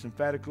will say this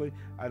emphatically,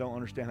 I don't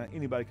understand how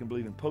anybody can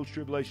believe in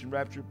post-tribulation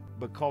rapture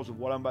because of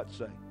what I'm about to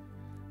say.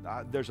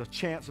 There's a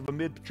chance of a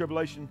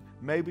mid-tribulation,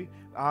 maybe.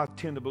 I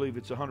tend to believe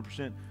it's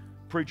 100%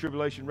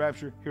 pre-tribulation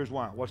rapture. Here's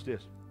why. Watch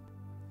this.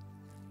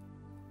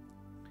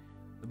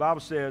 The Bible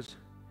says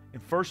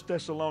in 1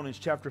 Thessalonians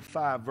chapter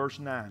 5, verse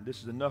 9,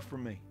 this is enough for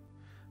me.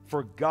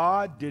 For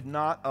God did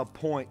not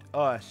appoint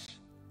us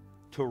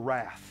to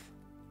wrath,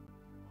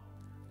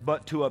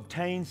 but to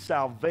obtain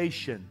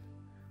salvation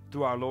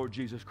through our Lord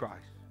Jesus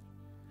Christ.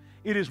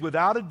 It is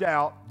without a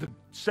doubt the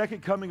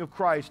second coming of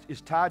Christ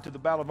is tied to the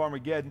battle of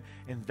Armageddon,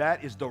 and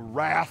that is the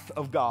wrath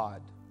of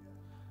God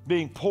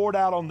being poured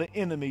out on the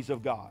enemies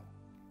of God.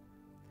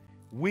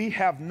 We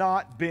have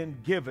not been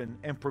given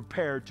and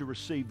prepared to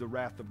receive the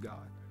wrath of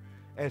God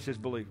as his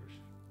believers.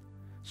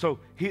 So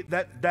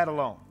that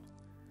alone.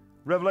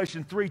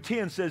 Revelation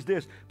 3:10 says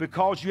this,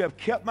 because you have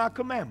kept my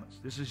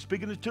commandments. This is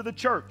speaking to the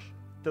church,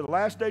 to the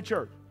last day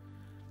church.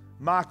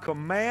 My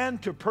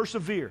command to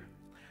persevere.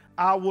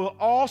 I will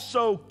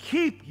also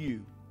keep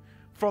you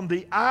from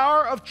the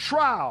hour of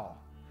trial,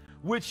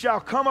 which shall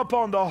come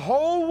upon the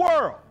whole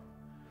world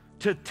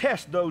to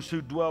test those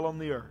who dwell on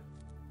the earth.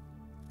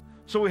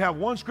 So we have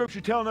one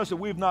scripture telling us that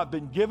we have not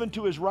been given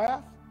to his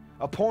wrath,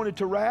 appointed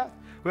to wrath.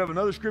 We have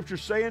another scripture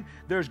saying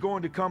there's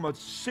going to come a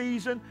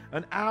season,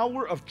 an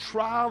hour of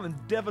trial and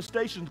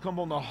devastation to come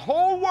on the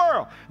whole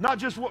world. Not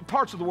just what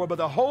parts of the world, but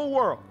the whole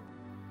world.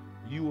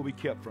 You will be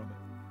kept from it.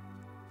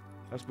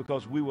 That's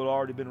because we will have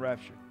already been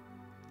raptured.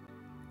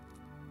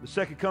 The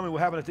second coming will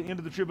happen at the end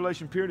of the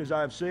tribulation period, as I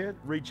have said.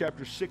 Read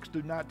chapters 6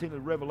 through 19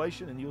 of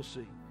Revelation, and you'll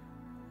see.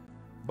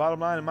 Bottom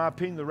line, in my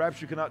opinion, the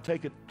rapture cannot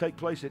take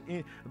place at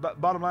any.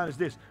 Bottom line is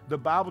this. The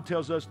Bible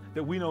tells us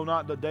that we know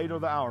not the day nor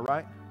the hour,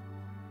 right?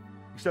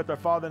 Except our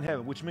Father in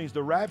heaven, which means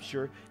the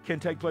rapture can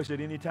take place at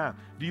any time.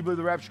 Do you believe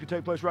the rapture can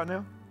take place right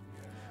now?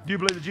 Do you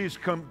believe that Jesus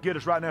could come get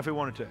us right now if he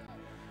wanted to?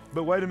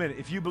 But wait a minute.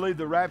 If you believe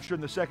the rapture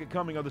and the second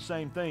coming are the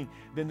same thing,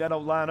 then that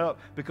don't line up,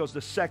 because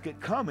the second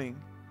coming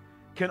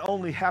can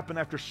only happen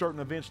after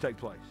certain events take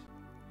place.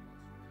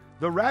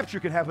 The rapture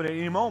can happen at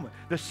any moment.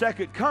 The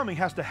second coming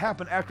has to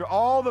happen after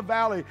all the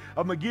valley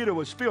of Megiddo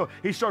was filled.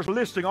 He starts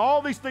listing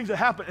all these things that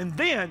happen, and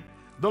then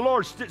the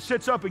Lord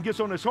sits up and gets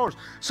on his horse.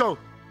 So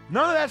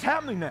none of that's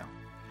happening now.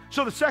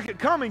 So the second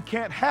coming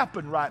can't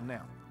happen right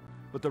now,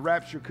 but the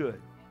rapture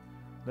could.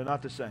 They're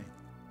not the same. And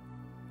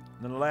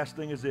then the last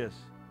thing is this.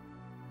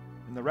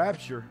 In the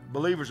rapture,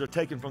 believers are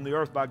taken from the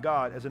earth by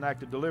God as an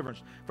act of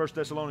deliverance. 1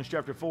 Thessalonians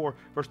chapter 4,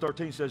 verse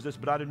 13 says this,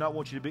 but I do not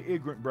want you to be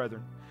ignorant,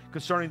 brethren,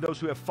 concerning those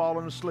who have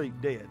fallen asleep,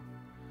 dead,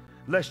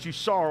 lest you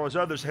sorrow as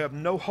others have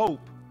no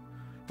hope.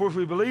 For if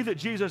we believe that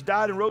Jesus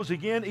died and rose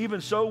again,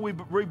 even so we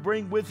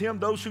bring with him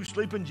those who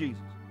sleep in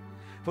Jesus.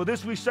 For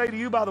this we say to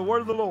you by the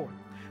word of the Lord,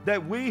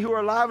 that we who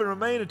are alive and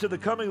remain until the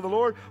coming of the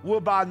Lord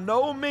will by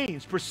no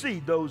means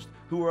precede those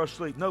who are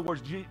asleep. In other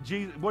words,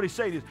 what he's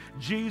saying is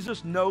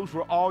Jesus knows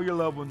where all your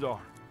loved ones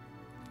are,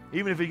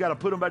 even if you got to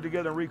put them back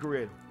together and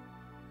recreate them.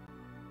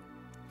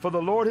 For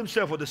the Lord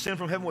himself will descend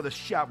from heaven with a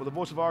shout, with the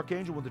voice of an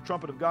archangel, with the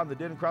trumpet of God, and the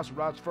dead in Christ will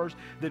rise first.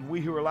 Then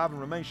we who are alive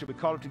and remain shall be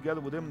caught up together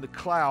with them in the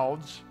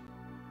clouds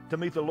to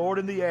meet the Lord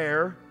in the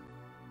air,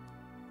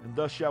 and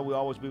thus shall we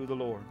always be with the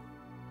Lord.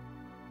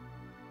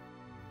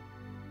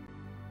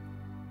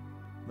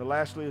 And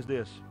lastly is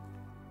this.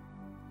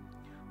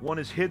 One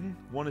is hidden,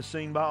 one is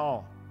seen by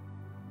all.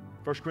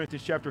 1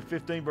 Corinthians chapter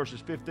 15,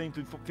 verses 15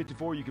 through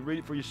 54. You can read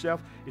it for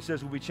yourself. It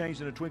says we'll be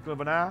changed in a twinkling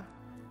of an eye.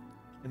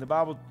 And the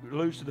Bible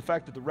alludes to the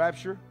fact that the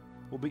rapture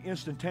will be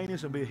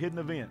instantaneous and be a hidden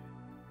event.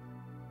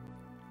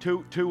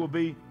 Two will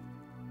be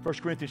 1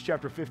 Corinthians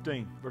chapter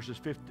 15, verses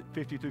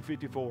 50 through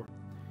 54.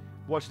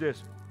 Watch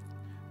this.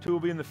 2 will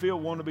be in the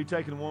field, 1 will be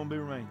taken, and 1 will be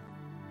remain.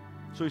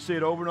 So you see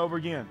it over and over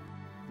again.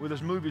 Where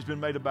this movie has been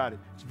made about it.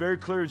 It's very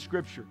clear in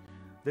Scripture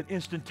that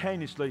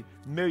instantaneously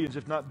millions,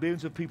 if not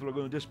billions of people are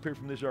going to disappear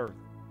from this earth.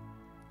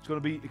 It's going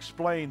to be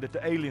explained that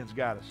the aliens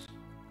got us.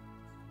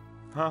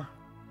 Huh?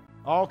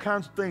 All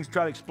kinds of things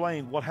try to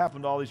explain what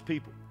happened to all these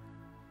people.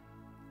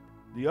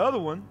 The other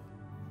one,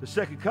 the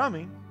second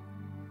coming,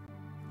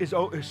 is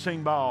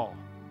seen by all.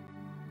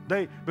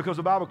 Because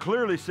the Bible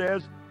clearly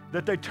says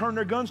that they turn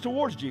their guns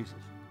towards Jesus.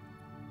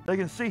 They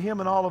can see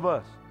him in all of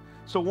us.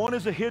 So one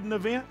is a hidden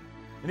event,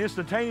 an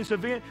instantaneous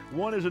event.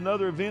 One is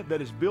another event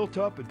that is built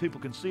up and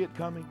people can see it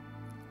coming.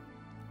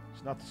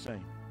 It's not the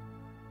same.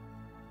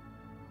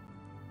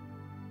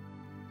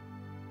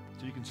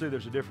 So you can see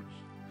there's a difference.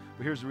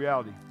 But here's the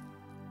reality.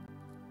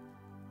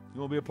 You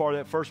want to be a part of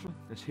that first one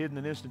that's hidden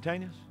and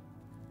instantaneous?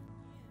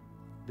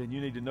 Then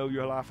you need to know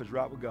your life is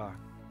right with God.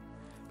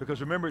 Because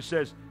remember it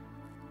says,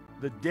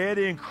 the dead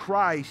in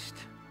Christ,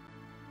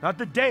 not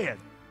the dead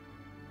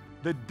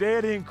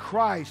in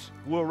Christ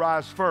will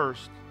rise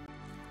first.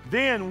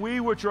 Then we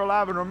which are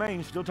alive and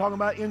remain, still talking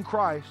about in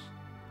Christ,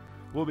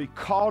 will be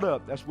caught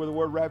up. That's where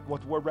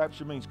what the word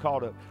rapture means,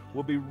 caught up.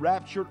 Will be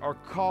raptured or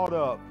caught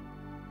up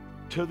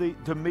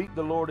to meet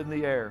the Lord in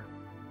the air.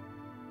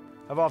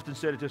 I've often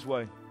said it this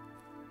way.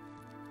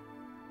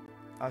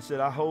 I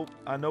said,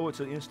 I know it's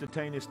an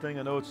instantaneous thing.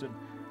 I know it's a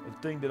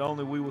thing that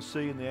only we will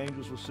see and the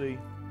angels will see.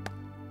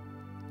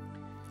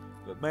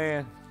 But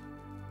man,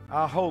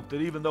 I hope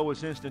that even though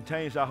it's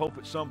instantaneous, I hope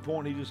at some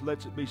point he just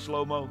lets it be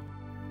slow-mo.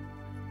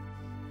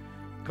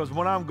 Because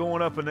when I'm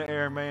going up in the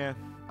air, man,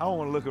 I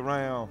want to look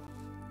around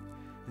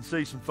and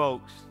see some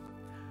folks.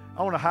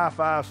 I want to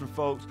high-five some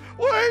folks.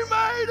 We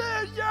made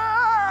it,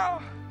 yeah!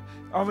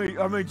 I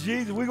mean,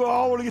 Jesus, we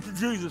all want to get to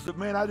Jesus. But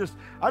man, I just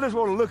want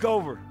to look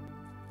over,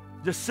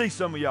 just see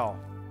some of y'all.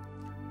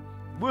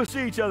 We'll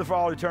see each other for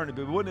all eternity,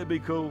 but wouldn't it be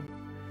cool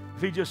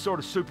if he just sort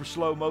of super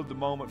slow-moed the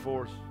moment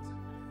for us?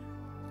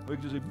 We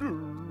could just say,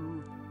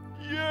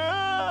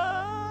 yeah!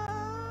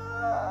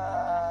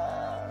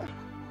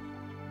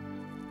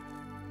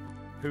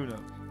 Who knows?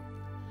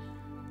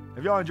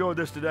 Have y'all enjoyed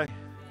this today?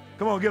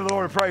 Come on, give the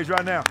Lord a praise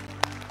right now.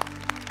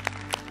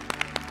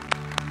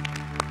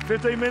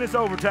 15 minutes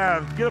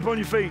overtime. Get up on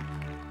your feet.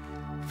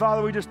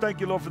 Father, we just thank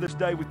you, Lord, for this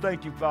day. We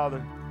thank you,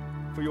 Father,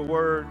 for your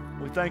word.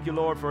 We thank you,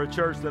 Lord, for a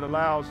church that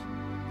allows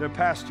their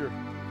pastor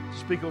to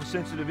speak on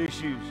sensitive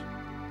issues.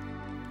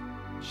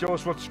 Show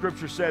us what the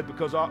Scripture said,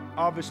 because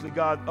obviously,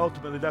 God,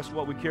 ultimately, that's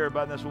what we care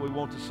about and that's what we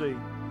want to see,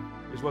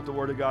 is what the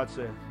Word of God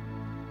says.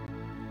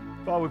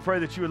 Father, we pray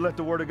that you would let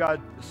the Word of God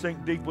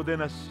sink deep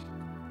within us,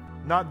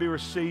 not be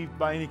received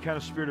by any kind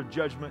of spirit of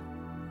judgment,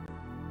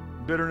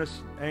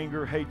 bitterness,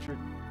 anger, hatred,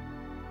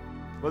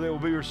 but it will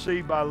be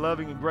received by a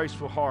loving and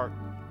graceful heart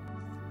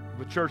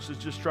of a church that's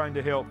just trying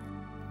to help.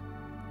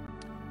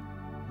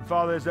 And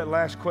Father, as that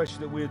last question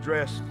that we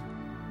addressed,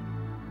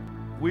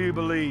 we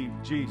believe,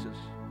 Jesus,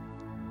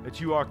 that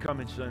you are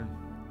coming soon.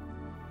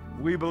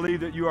 We believe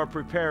that you are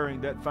preparing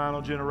that final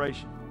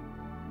generation.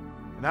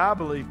 And I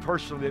believe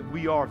personally that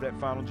we are that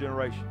final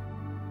generation.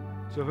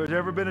 So if there's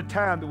ever been a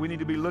time that we need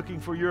to be looking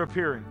for your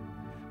appearing,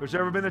 if there's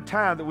ever been a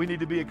time that we need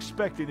to be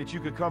expecting that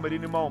you could come at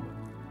any moment,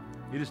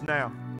 it is now.